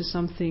attention to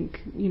something,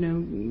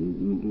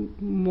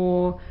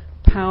 more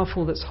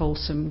powerful that's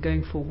wholesome,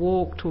 going for a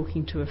walk,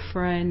 talking to a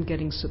friend,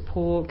 getting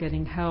support,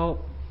 getting help,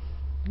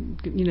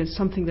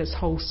 something that's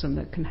wholesome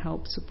that can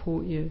help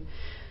support you.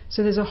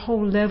 So there's a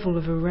whole level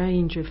of a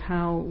range of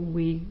how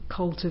we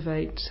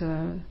cultivate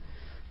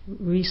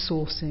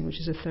resourcing, which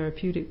is a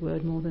therapeutic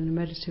word more than a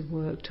meditative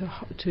word,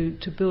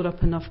 to build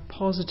up enough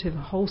positive,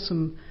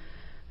 wholesome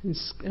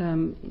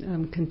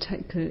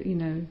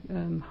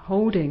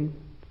holding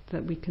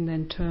that we can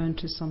then turn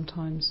to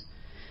sometimes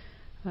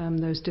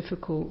those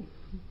difficult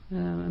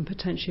and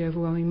potentially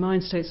overwhelming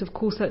mind states. Of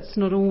course, that's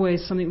not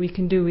always something we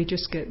can do. We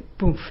just get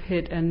boom,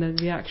 hit, and the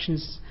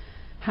reactions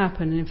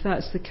happen. And if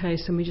that's the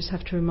case, then we just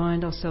have to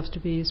remind ourselves to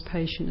be as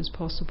patient as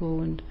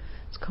possible and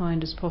as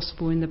kind as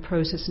possible in the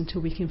process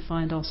until we can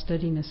find our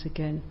steadiness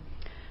again.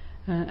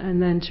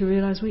 And then to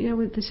realize,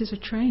 this is a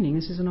training,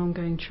 this is an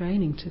ongoing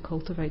training to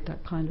cultivate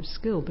that kind of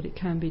skill, but it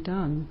can be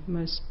done,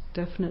 most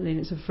definitely, and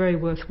it's a very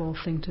worthwhile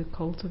thing to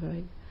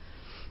cultivate.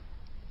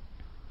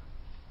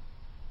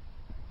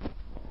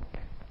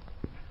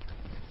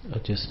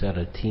 I'll just add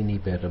a teeny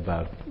bit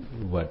about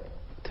what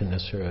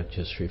Thanissara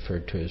just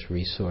referred to as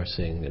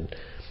resourcing, and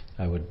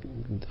I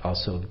would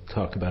also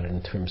talk about it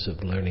in terms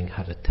of learning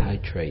how to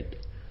titrate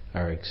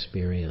our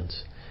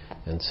experience.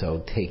 And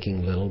so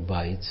taking little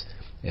bites,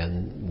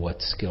 and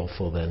what's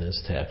skillful then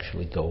is to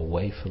actually go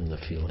away from the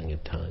feeling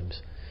at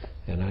times.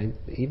 And I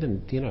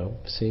even,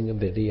 seeing a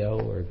video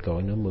or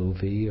going to a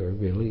movie, or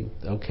really,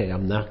 okay,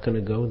 I'm not going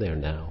to go there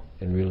now,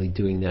 and really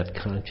doing that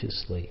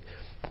consciously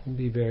can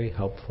be very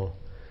helpful.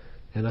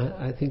 And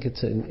I think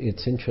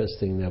it's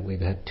interesting that we've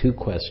had 2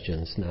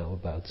 questions now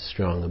about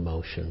strong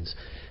emotions.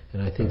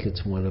 And I think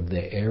it's one of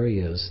the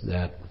areas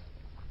that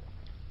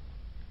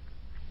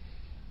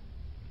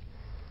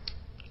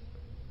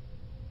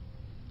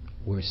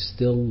we're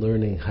still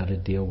learning how to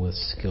deal with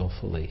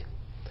skillfully.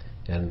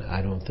 And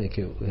I don't think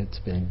it's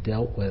been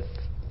dealt with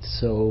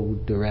so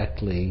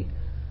directly,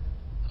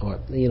 or,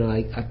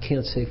 I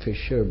can't say for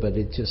sure, but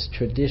it just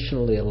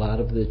traditionally, a lot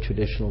of the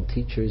traditional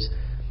teachers,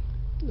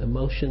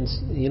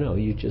 emotions,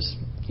 you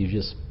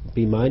just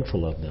be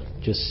mindful of them.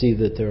 Just see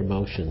that they're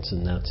emotions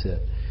and that's it.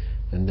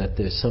 And that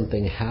there's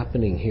something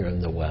happening here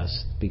in the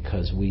West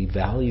because we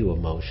value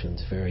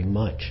emotions very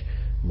much.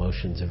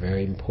 Emotions are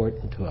very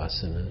important to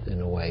us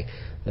in a way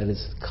that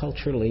is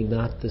culturally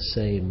not the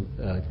same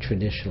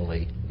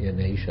traditionally in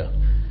Asia.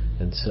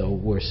 And so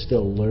we're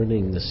still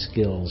learning the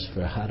skills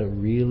for how to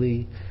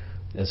really,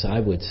 as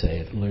I would say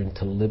it, learn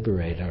to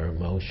liberate our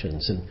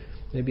emotions. And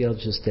maybe I'll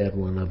just add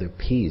one other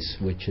piece,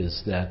 which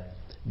is that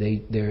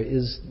Thanissara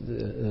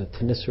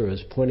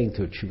is pointing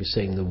to it. She was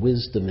saying the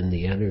wisdom in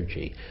the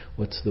energy.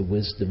 What's the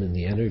wisdom in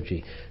the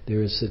energy?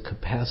 There is a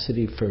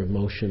capacity for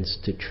emotions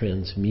to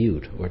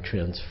transmute or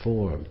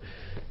transform,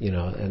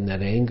 and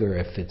that anger,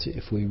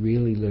 if we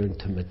really learn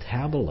to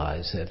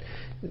metabolize it,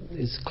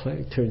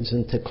 turns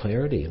into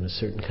clarity and a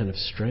certain kind of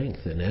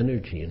strength and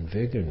energy and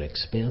vigor and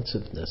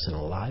expansiveness and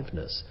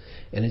aliveness,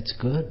 and it's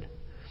good.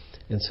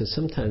 And so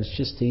sometimes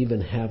just to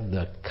even have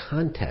the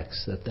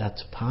context that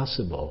that's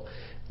possible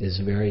is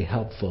very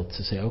helpful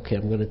to say, okay,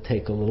 I'm going to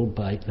take a little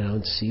bite now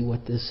and see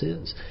what this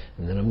is.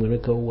 And then I'm going to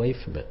go away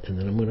from it. And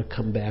then I'm going to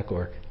come back,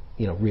 or,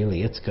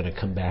 really it's going to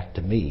come back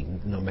to me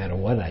no matter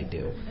what I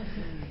do.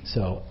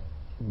 So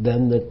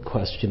then the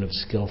question of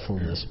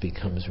skillfulness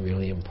becomes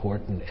really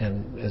important.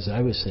 And as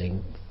I was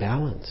saying,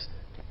 balance.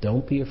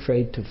 Don't be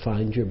afraid to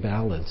find your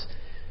balance.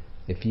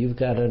 If you've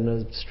got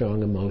a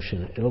strong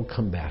emotion, it'll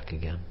come back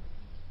again.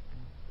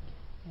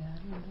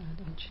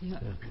 Yeah,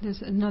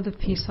 there's another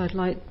piece I'd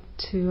like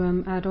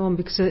to add on,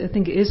 because I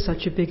think it is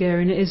such a big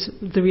area, and it is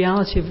the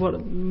reality of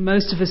what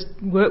most of us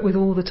work with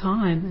all the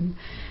time,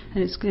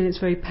 and it's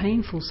very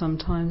painful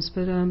sometimes.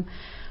 But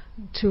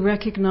to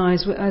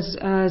recognise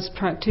as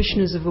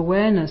practitioners of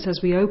awareness,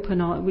 as we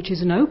open which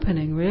is an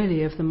opening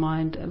really of the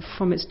mind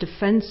from its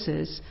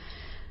defences,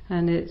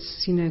 and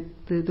it's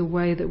the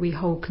way that we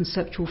hold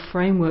conceptual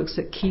frameworks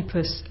that keep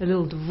us a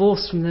little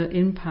divorced from the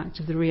impact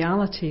of the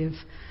reality of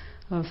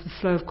the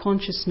flow of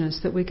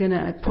consciousness, that we're going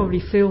to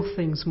probably feel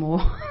things more.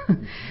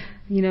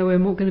 We're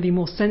going to be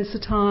more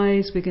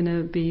sensitized, we're going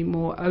to be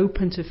more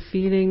open to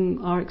feeling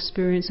our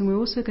experience, and we're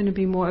also going to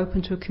be more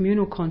open to a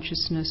communal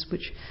consciousness,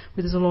 where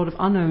there's a lot of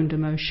unowned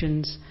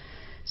emotions.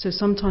 So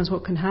sometimes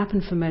what can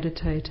happen for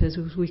meditators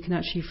is we can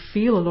actually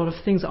feel a lot of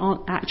things that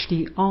aren't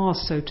actually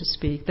ours, so to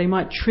speak. They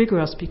might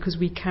trigger us because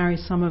we carry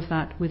some of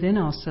that within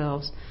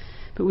ourselves,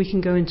 but we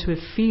can go into a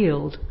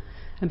field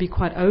and be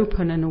quite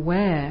open and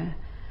aware,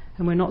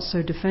 and we're not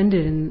so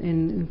defended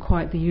in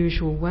quite the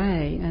usual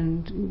way,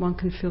 and one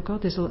can feel,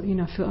 God, I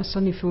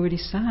suddenly feel really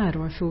sad,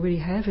 or I feel really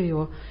heavy,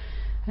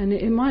 and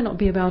it might not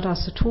be about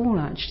us at all.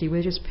 Actually,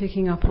 we're just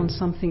picking up on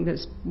something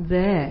that's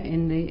there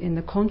in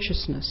the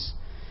consciousness.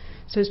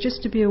 So it's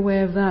just to be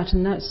aware of that,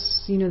 and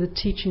that's the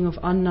teaching of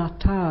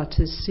anatta,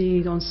 to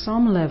see on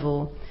some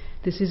level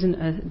this is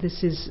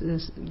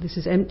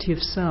empty of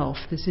self.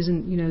 This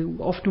isn't,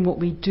 often what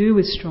we do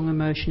with strong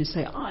emotion is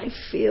say, I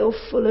feel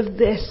full of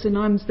this,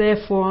 and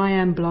therefore I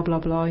am blah blah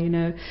blah,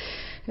 a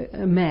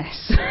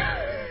mess.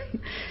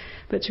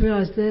 But to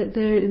realise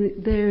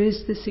there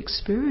is this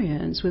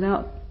experience,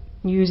 without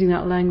using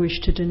that language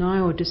to deny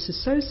or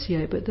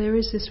disassociate, but there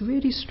is this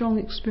really strong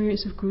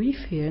experience of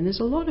grief here, and there's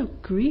a lot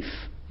of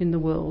grief in the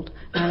world,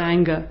 and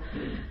anger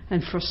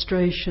and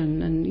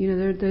frustration, and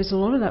there's a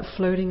lot of that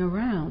floating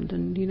around.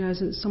 And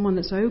as someone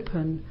that's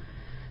open,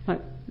 like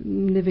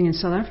living in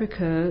South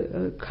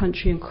Africa, a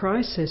country in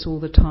crisis all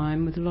the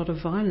time with a lot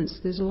of violence,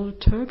 there's a lot of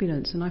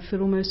turbulence, and I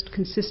feel almost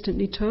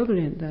consistently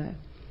turbulent there.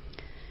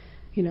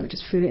 I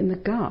just feel it in the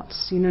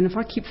guts. And if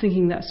I keep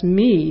thinking that's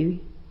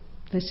me,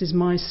 this is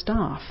my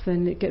stuff,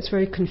 then it gets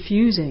very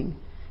confusing.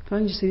 If I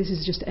can just say this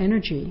is just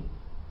energy,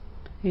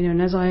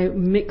 and as I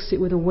mix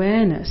it with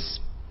awareness,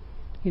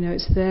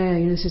 it's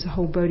there. This is the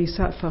whole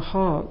bodhisattva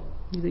heart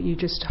that you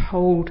just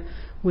hold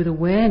with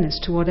awareness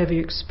to whatever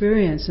you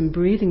experience, and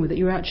breathing with it.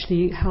 You're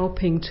actually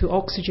helping to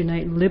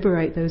oxygenate and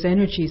liberate those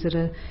energies that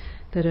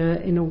are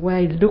in a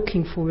way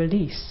looking for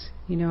release.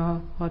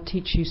 Our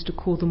teacher used to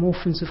call them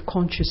orphans of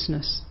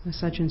consciousness,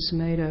 Sajjan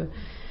Sumedho,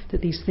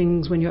 that these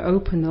things, when you're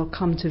open, they'll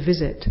come to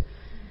visit.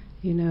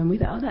 And we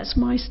think, that's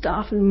my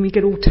stuff, and we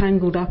get all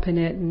tangled up in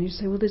it, and you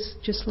say, well, this is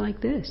just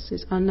like this.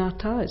 It's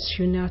anatta, it's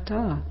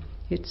shunyata.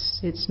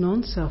 It's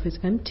non-self, it's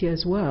empty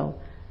as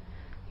well.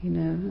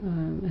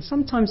 And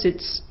sometimes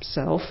it's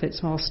self,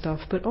 it's our stuff,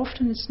 but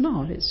often it's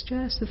not. It's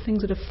just the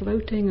things that are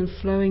floating and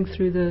flowing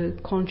through the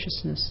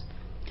consciousness.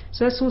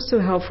 So that's also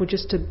helpful,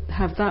 just to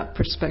have that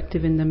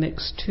perspective in the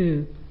mix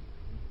too.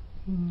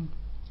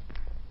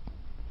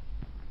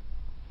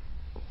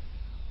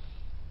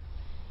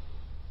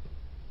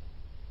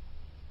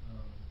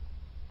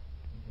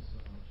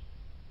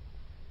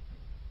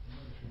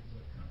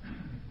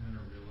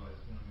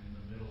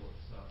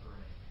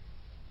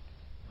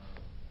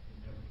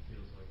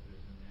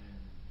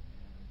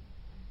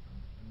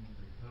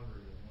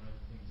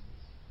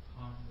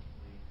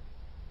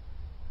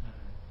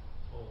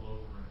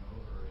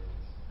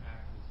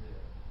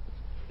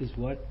 Is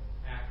what?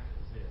 Act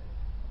as if.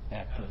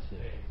 Act Have as if.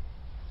 faith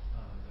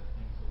that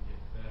things will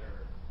get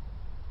better.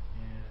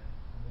 And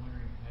I'm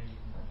wondering how you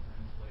can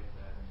translate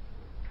that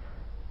into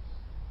practice.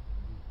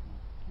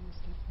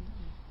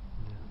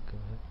 Yeah, go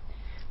ahead.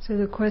 So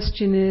the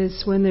question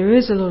is, when there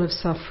is a lot of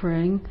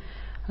suffering,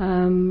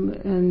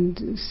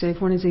 and say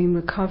if one is in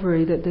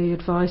recovery, that the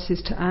advice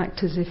is to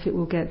act as if it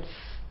will get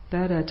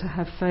better, to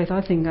have faith.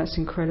 I think that's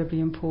incredibly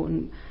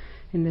important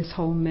in this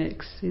whole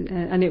mix,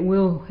 and it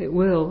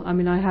will. I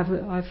mean, I have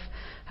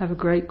a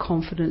great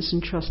confidence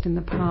and trust in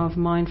the power of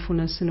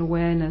mindfulness and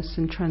awareness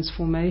and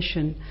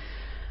transformation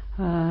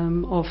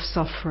of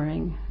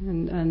suffering,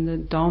 and the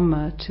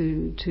Dhamma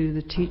to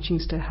the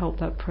teachings to help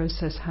that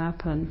process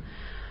happen.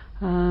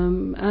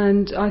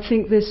 And I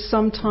think this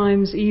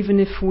sometimes,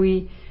 even if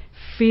we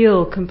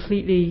feel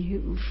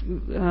completely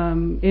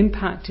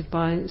impacted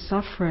by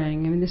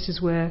suffering, I mean, this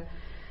is where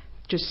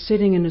just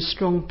sitting in a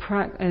strong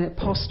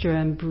posture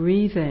and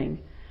breathing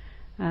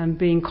and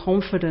being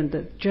confident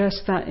that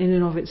just that in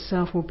and of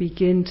itself will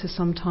begin to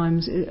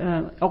sometimes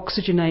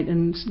oxygenate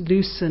and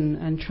loosen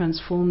and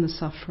transform the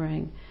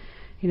suffering.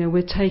 You know,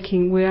 we're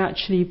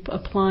actually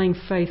applying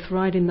faith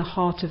right in the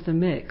heart of the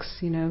mix,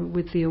 you know,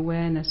 with the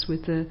awareness,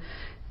 with the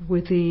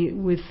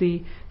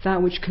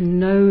that which can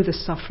know the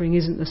suffering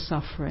isn't the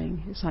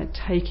suffering. It's like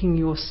taking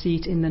your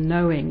seat in the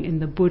knowing, in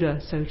the Buddha,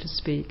 so to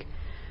speak,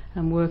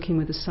 and working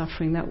with the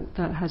suffering.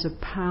 That has a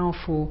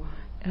powerful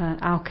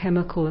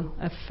alchemical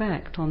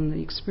effect on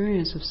the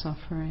experience of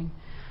suffering.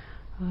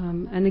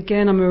 And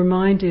again, I'm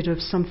reminded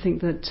of something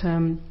that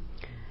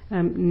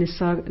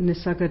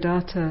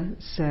Nisargadatta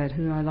said,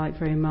 who I like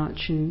very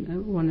much,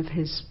 in one of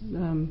his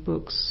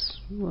books.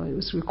 Well, it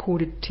was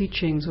recorded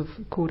teachings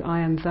called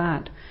I Am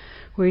That,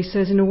 where he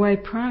says, in a way,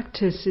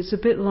 practice, it's a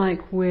bit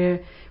like where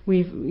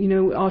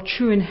our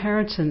true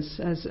inheritance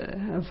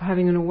of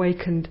having an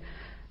awakened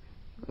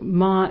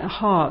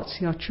heart,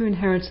 our true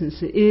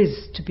inheritance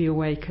is to be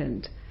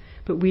awakened,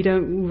 but we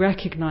don't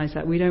recognize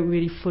that. We don't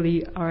really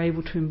fully are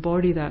able to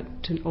embody that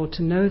or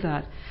to know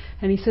that.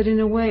 And he said, in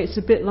a way, it's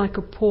a bit like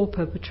a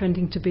pauper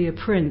pretending to be a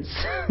prince.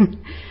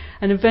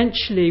 And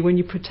eventually, when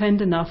you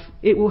pretend enough,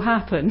 it will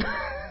happen.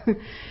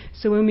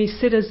 So when we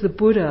sit as the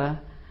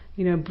Buddha,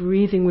 you know,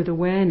 breathing with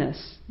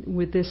awareness,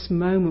 with this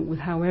moment, with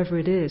however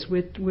it is,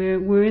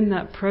 we're in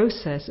that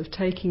process of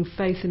taking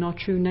faith in our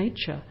true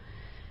nature,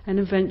 and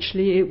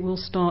eventually it will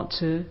start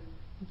to,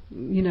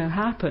 you know,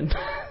 happen.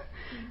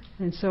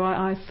 And so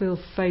I feel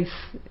faith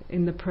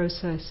in the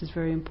process is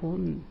very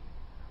important.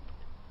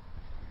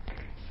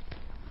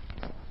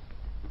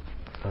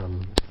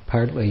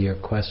 Partly your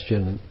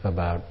question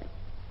about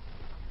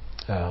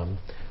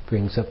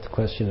brings up the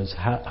question is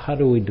how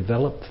do we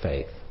develop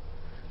faith?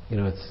 You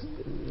know, it's,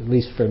 at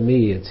least for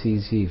me, it's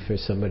easy for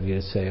somebody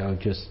to say, "Oh,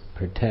 just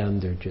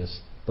pretend," or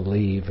 "just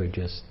believe," or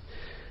just.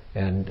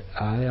 And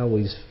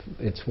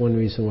it's one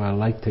reason why I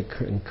like to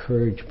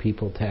encourage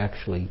people to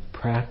actually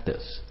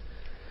practice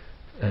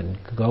and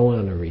go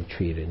on a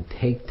retreat and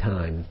take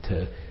time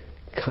to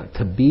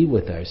be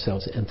with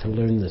ourselves and to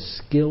learn the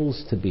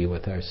skills to be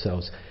with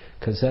ourselves,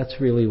 because that's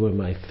really where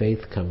my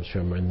faith comes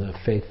from, and the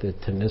faith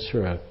that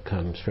Thanissara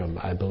comes from,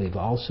 I believe,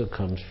 also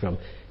comes from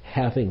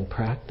having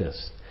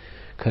practiced.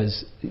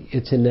 Because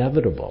it's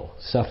inevitable.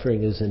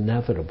 Suffering is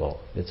inevitable.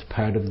 It's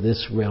part of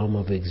this realm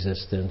of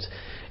existence,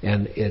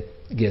 and it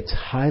gets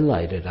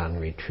highlighted on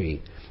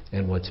retreat.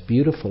 And what's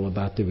beautiful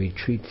about the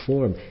retreat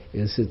form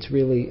is it's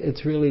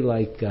really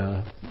like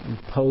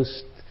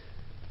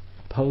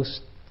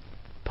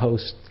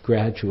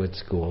post-graduate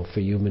school for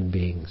human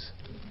beings.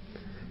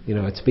 You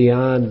know, it's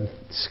beyond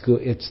school.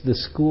 It's the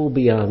school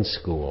beyond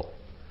school.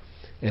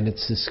 And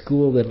it's the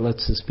school that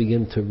lets us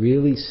begin to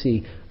really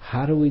see,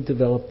 how do we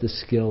develop the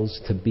skills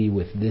to be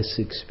with this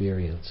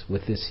experience,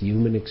 with this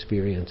human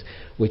experience,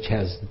 which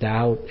has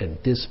doubt and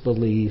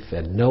disbelief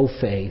and no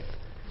faith.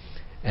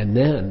 And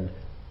then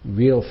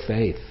real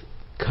faith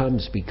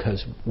comes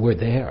because we're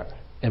there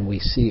and we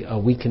see, oh,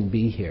 we can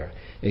be here.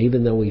 And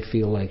even though we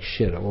feel like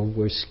shit, or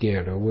we're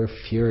scared, or we're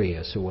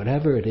furious, or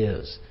whatever it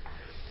is,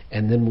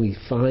 and then we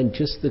find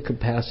just the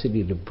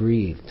capacity to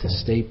breathe, to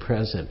stay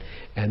present.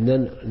 And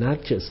then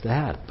not just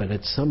that, but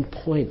at some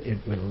point it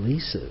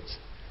releases.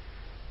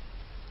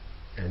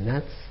 And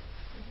that's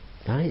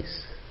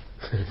nice.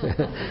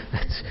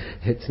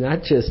 It's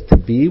not just to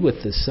be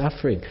with the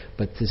suffering,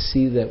 but to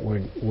see that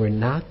we're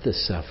not the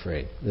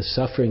suffering. The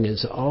suffering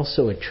is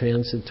also a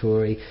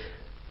transitory,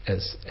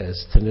 as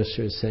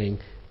Thanissara is saying,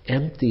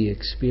 empty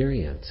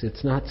experience.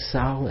 It's not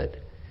solid.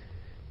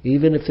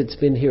 Even if it's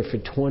been here for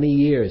 20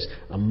 years,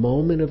 a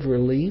moment of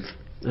relief,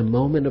 a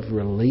moment of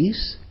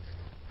release,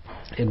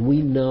 and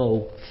we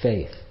know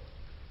faith.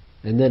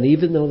 And then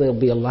even though there'll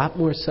be a lot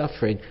more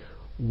suffering,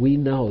 we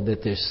know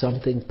that there's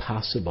something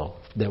possible,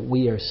 that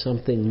we are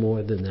something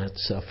more than that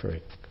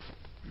suffering.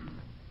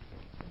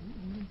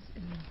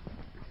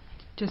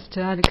 Just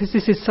to add, because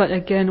this is such,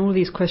 again, all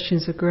these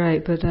questions are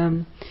great, but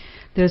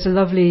There's a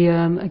lovely,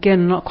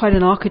 again, not quite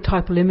an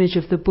archetypal image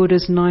of the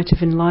Buddha's night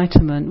of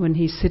enlightenment when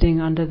he's sitting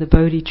under the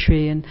Bodhi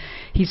tree and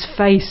he's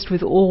faced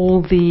with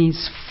all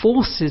these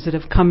forces that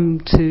have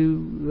come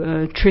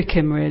to trick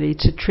him, really,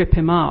 to trip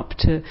him up,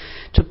 to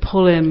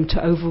pull him,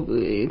 to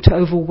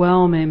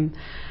overwhelm him.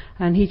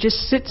 And he just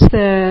sits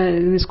there,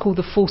 and it's called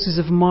the forces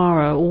of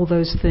Mara, all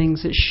those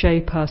things that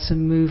shape us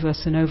and move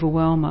us and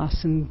overwhelm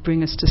us and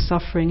bring us to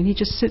suffering. And he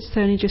just sits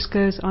there and he just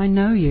goes, I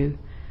know you.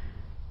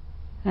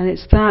 And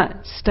it's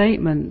that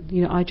statement,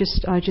 I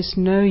just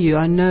know you.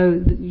 I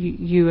know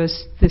you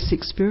as this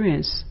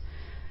experience.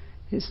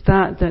 It's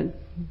that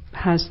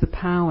has the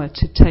power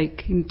to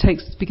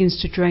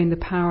begins to drain the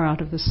power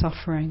out of the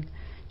suffering.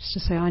 Just to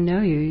say, I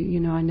know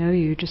you, I know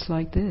you just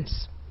like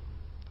this.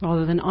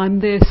 Rather than, I'm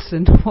this,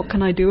 and what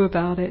can I do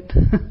about it?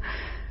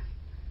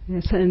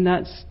 Yes, and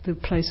that's the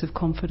place of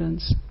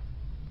confidence.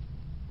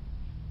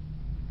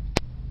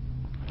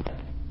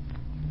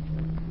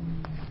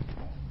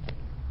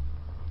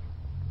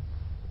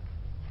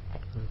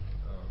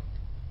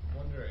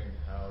 Wondering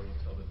how you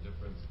tell the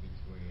difference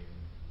between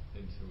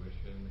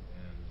intuition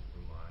and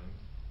the mind,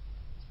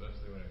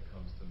 especially when it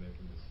comes to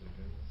making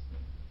decisions.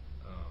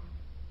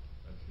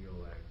 I feel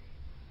like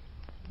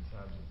in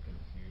times of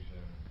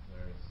confusion,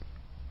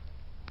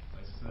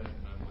 I sit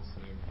and I'm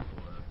listening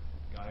for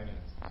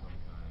guidance of some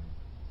kind,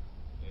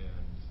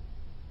 and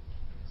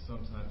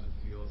sometimes it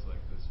feels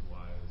like this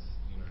wise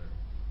inner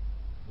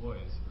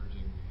voice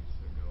urging me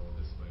to go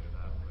this way or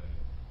that way,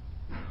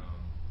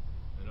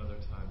 and other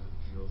times it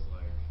feels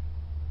like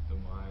the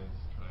mind's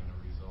trying to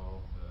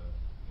resolve the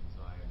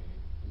anxiety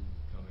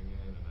coming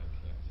in, and I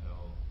can't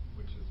tell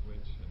which is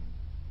which and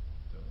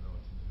don't know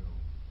what to do.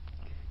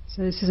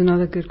 So this is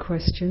another good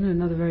question,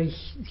 another very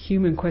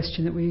human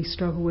question that we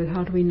struggle with.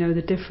 How do we know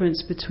the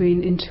difference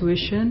between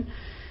intuition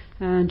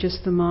and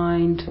just the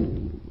mind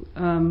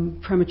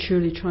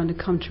prematurely trying to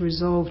come to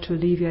resolve, to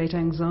alleviate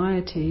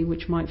anxiety,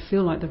 which might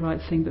feel like the right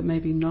thing but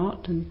maybe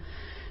not? And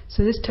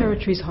so this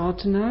territory is hard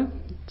to know.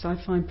 So I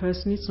find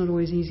personally it's not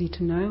always easy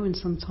to know, and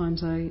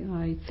sometimes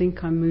I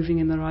think I'm moving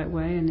in the right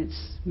way, and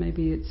it's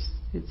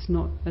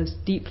not as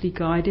deeply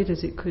guided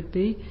as it could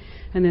be,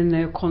 and then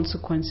there are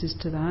consequences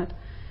to that.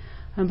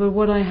 But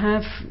what I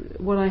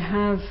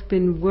have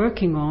been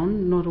working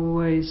on, not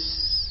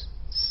always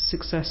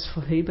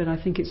successfully, but I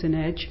think it's an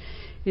edge,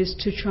 is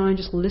to try and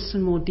just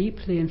listen more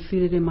deeply and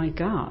feel it in my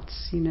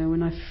guts.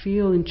 When I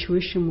feel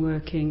intuition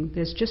working,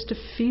 there's just a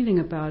feeling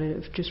about it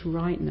of just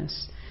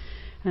rightness.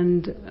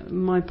 And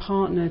my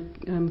partner,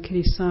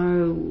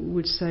 Thanissara,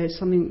 would say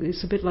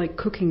it's a bit like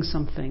cooking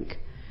something.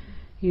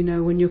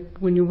 When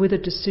you're with a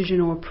decision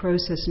or a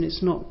process and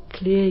it's not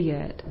clear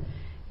yet,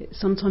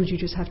 sometimes you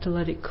just have to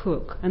let it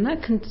cook, and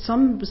that can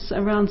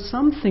around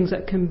some things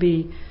that can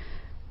be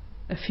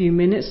a few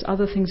minutes,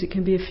 other things it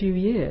can be a few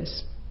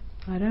years.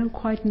 I don't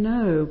quite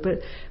know,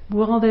 but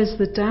while there's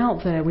the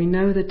doubt there, we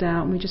know the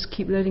doubt, and we just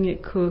keep letting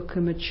it cook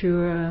and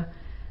mature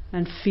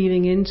and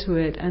feeling into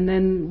it. And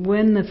then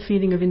when the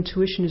feeling of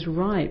intuition is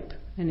ripe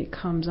and it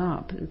comes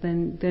up,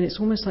 then it's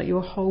almost like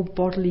your whole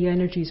bodily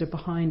energies are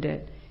behind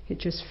it. It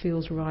just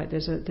feels right.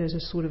 There's a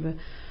sort of a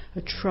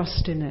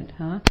trust in it,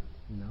 huh?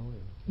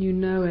 You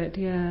know it,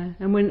 yeah.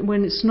 And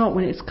when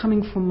it's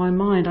coming from my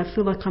mind, I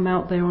feel like I'm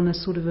out there on a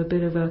sort of a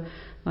bit of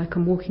like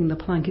I'm walking the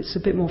plank. It's a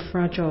bit more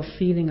fragile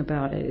feeling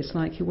about it. It's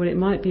like, it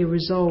might be a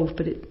resolve,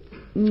 but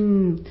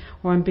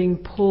or I'm being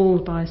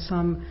pulled by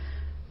some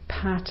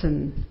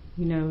pattern,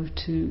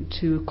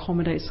 to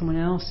accommodate someone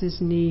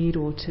else's need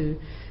or to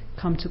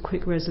come to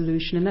quick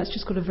resolution. And that's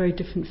just got a very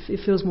different,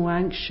 it feels more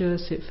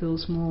anxious, it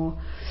feels more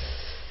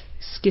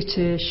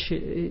skittish,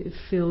 I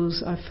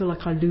feel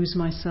like I lose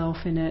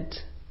myself in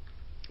it.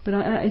 But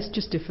it's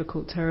just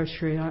difficult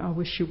territory. I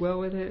wish you well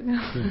with it.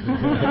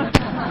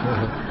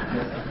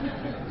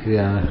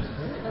 Yeah.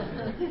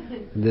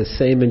 The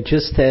same, and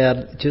just to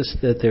add, just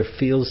that there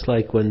feels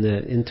like when the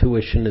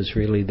intuition is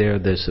really there,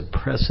 there's a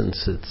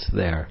presence that's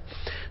there.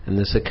 And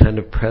there's a kind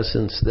of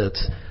presence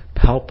that's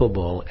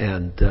palpable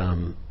and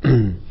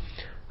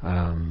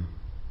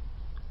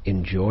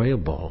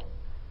enjoyable.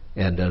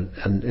 And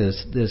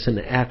there's an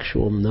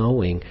actual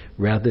knowing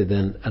rather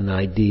than an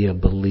idea,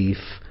 belief,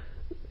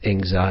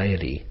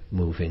 anxiety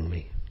moving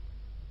me.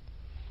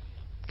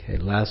 Okay,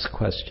 last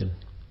question.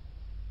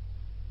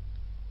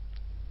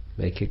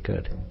 Make it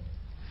good.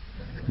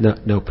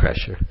 No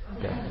pressure.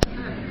 Yeah.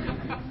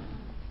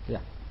 Yeah.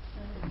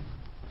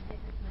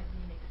 This might be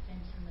an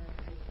extension of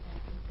the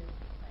after this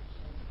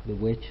question. The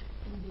which?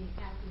 The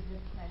after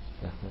this question.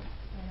 Uh-huh.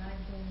 And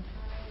I've been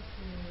trying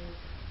to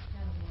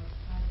have a more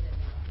positive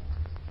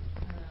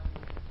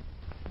outlook,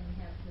 and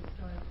have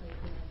historically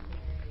been a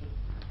very,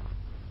 I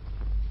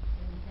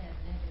wouldn't say a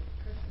negative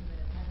person, but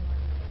I've had a lot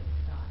of negative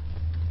thoughts.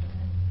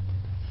 And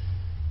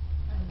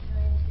I'm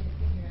trying to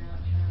figure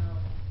out how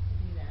to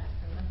do that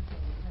for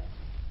lessening. But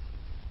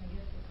I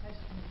guess the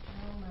question is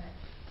how much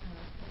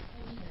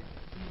attention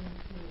given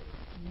to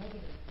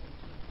negative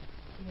thinking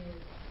is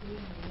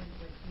being with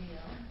what's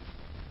real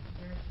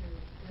versus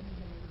living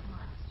in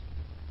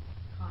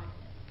caught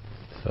in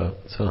it.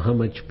 So how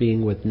much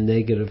being with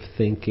negative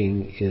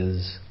thinking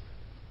is,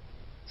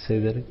 say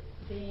that again?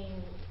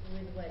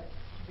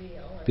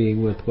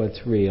 Being with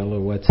what's real or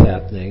what's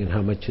happening, and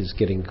how much is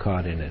getting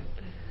caught in it.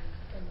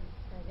 And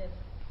I guess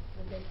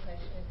the big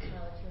question is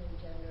how to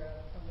engender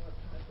a more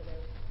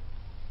positive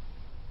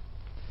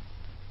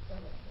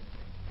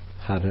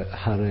How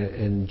to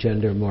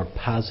engender a more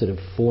positive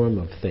form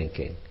of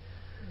thinking.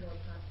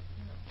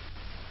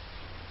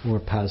 More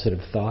positive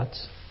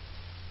thoughts.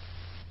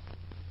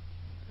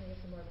 I guess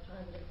a more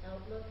positive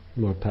outlook.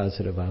 More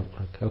positive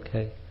outlook.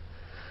 Okay.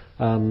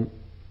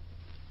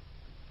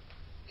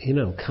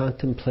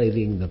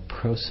 Contemplating the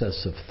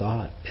process of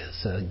thought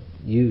is a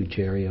huge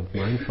area of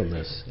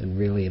mindfulness and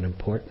really an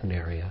important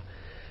area.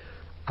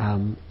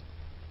 I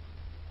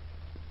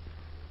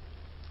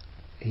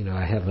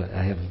have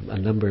a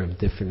number of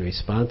different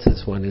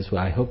responses. One is,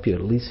 well, I hope you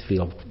at least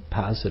feel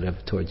positive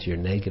towards your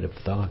negative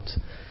thoughts.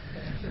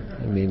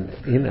 I mean,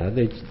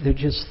 they're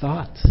just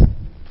thoughts.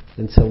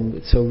 And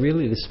so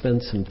really to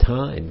spend some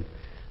time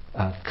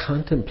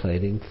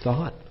contemplating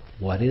thought.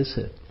 What is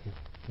it?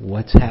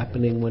 What's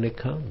happening when it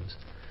comes?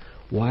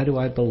 Why do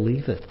I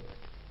believe it?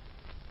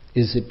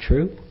 Is it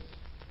true?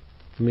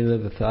 I mean, are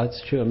the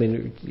thoughts true? I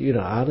mean,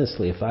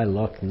 honestly, if I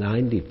look,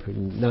 maybe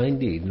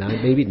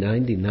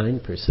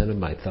 99% of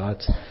my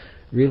thoughts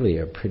really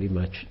are pretty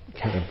much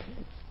kind of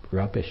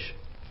rubbish.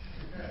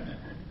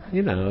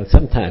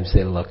 Sometimes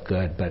they look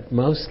good, but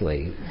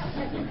mostly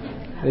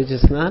they're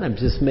just not. I'm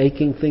just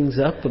making things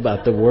up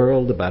about the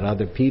world, about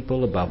other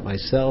people, about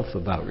myself,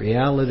 about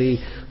reality,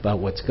 about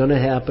what's going to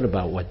happen,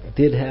 about what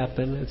did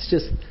happen. It's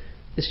just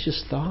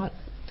thought.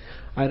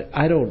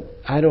 I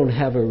don't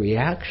have a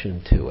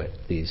reaction to it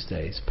these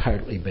days,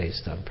 partly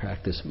based on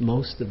practice,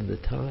 most of the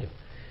time.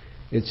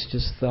 It's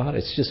just thought.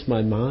 It's just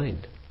my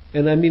mind.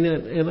 And I mean,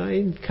 and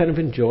I kind of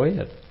enjoy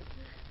it.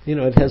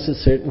 It has a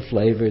certain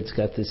flavor. It's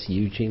got this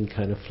Eugene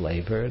kind of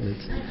flavor, and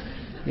it's,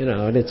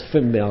 and it's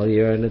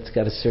familiar, and it's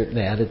got a certain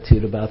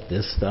attitude about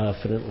this stuff,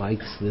 and it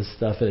likes this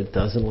stuff, and it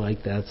doesn't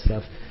like that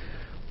stuff.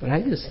 But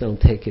I just don't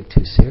take it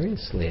too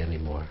seriously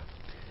anymore.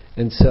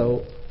 And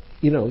so,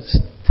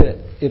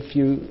 if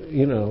you,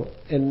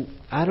 and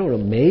I don't know,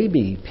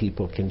 maybe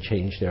people can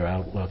change their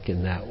outlook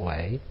in that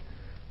way.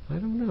 I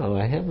don't know.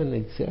 I haven't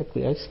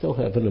exactly. I still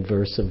have an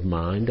aversive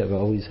mind. I've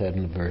always had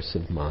an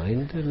aversive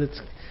mind, and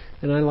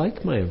I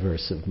like my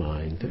aversive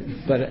mind,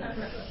 but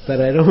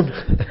I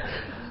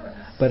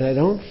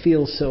don't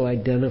feel so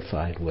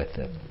identified with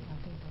it.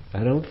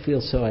 I don't feel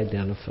so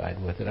identified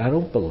with it. I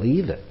don't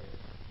believe it.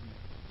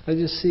 I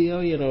just see,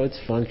 it's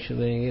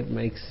functioning.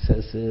 It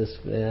says this,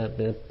 that,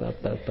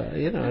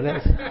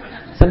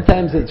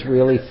 sometimes it's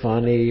really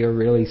funny or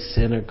really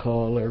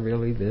cynical or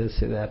really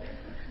this or that,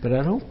 but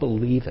I don't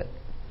believe it.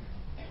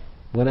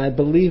 When I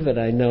believe it,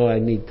 I know I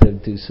need to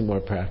do some more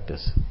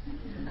practice.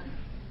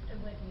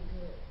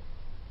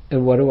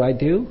 And what do I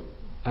do?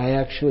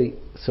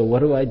 So what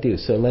do I do?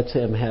 So let's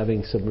say I'm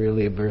having some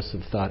really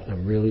aversive thought and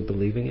I'm really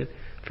believing it.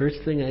 First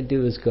thing I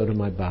do is go to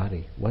my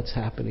body. What's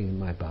happening in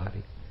my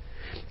body?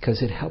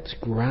 Because it helps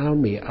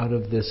ground me out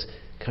of this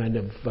kind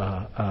of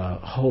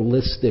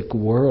holistic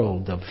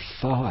world of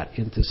thought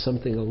into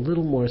something a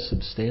little more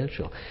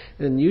substantial.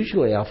 And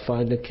usually I'll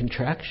find a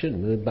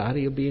contraction. The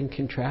body will be in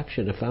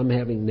contraction. If I'm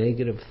having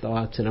negative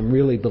thoughts and I'm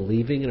really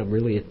believing and I'm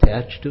really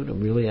attached to it,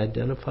 I'm really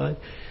identified,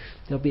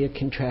 there'll be a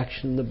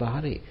contraction in the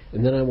body.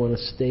 And then I want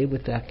to stay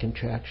with that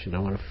contraction. I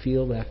want to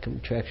feel that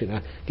contraction.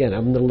 Again,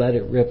 I'm in the let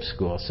it rip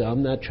school, so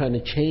I'm not trying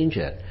to change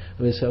it.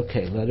 I'm just,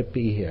 okay, let it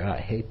be here. I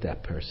hate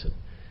that person.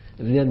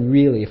 And then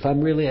really, if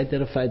I'm really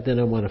identified, then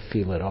I want to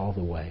feel it all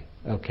the way.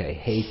 Okay,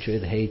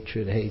 hatred.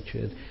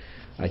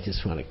 I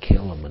just want to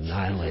kill them,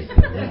 annihilate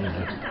them.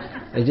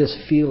 I just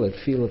feel it.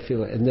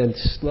 And then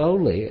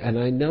slowly, and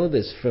I know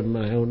this from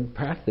my own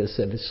practice,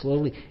 that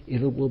slowly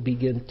it will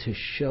begin to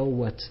show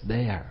what's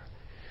there.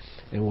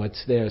 And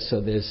what's there,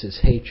 so there's this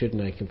hatred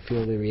and I can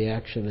feel the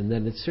reaction, and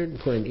then at a certain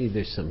point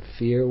either some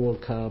fear will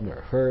come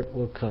or hurt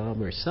will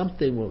come or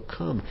something will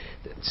come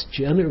that's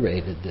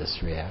generated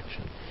this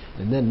reaction.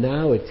 And then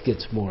now it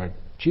gets more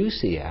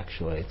juicy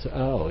actually. It's,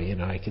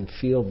 I can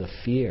feel the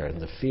fear,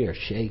 and the fear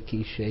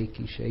shaky.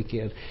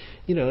 And,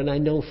 and I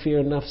know fear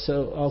enough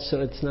so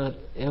also it's not,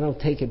 I don't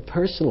take it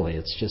personally,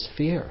 it's just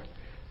fear.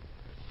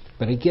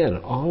 But again,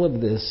 all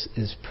of this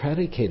is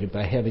predicated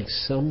by having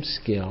some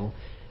skill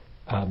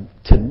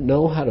to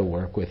know how to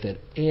work with it,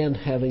 and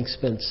having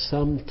spent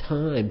some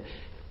time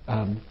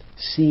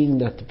seeing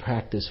that the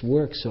practice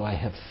works, so I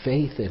have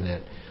faith in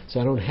it, so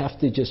I don't have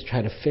to just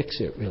try to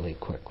fix it really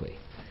quickly.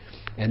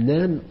 And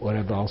then what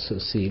I've also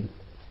seen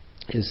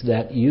is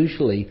that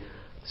usually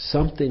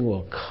something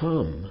will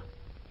come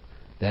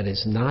that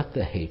is not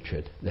the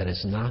hatred, that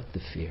is not the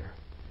fear.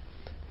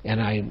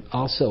 And I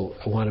also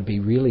want to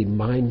be really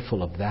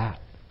mindful of that.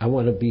 I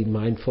want to be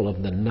mindful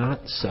of the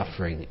not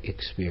suffering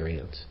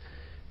experience.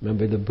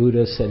 Remember, the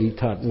Buddha said he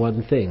taught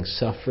one thing,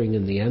 suffering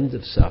and the end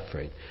of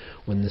suffering.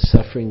 When the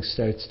suffering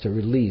starts to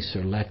release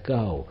or let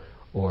go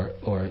or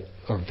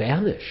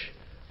vanish,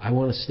 I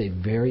want to stay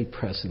very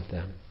present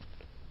then.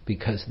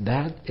 because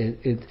that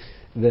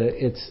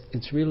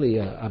it's really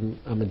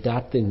I'm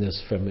adopting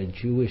this from a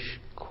Jewish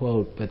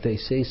quote, but they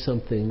say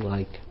something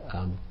like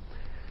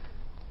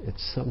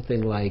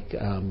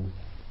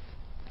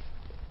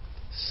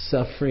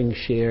suffering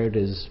shared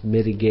is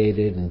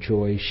mitigated and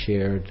joy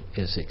shared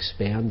is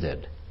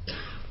expanded,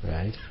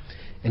 right?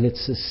 And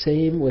it's the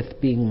same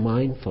with being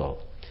mindful.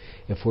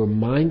 If we're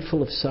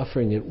mindful of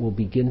suffering, it will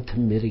begin to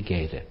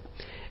mitigate it.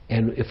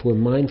 And if we're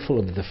mindful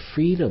of the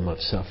freedom of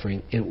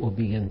suffering, it will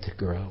begin to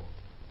grow.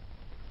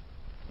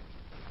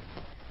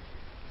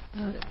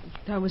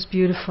 That was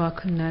beautiful,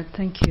 Kunal.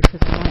 Thank you for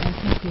that. I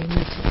think we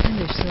need to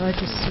finish, so I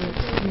just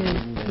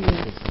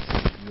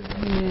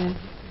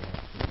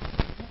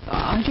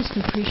I'm just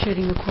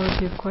appreciating the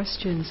quality of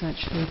questions,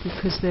 actually,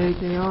 because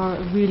they are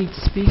really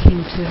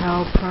speaking to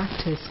how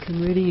practice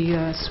can really,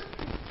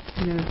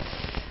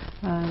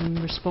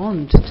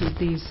 respond to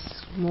these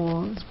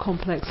more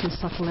complex and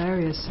subtle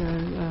areas.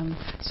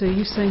 So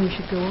you're saying we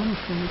should go on or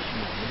finish?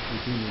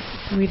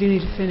 We do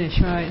need to finish,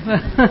 right?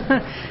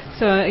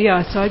 So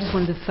I just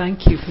wanted to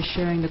thank you for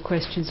sharing the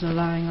questions and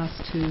allowing us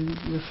to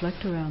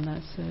reflect around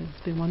that. So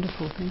it's been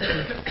wonderful. Thank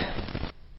you.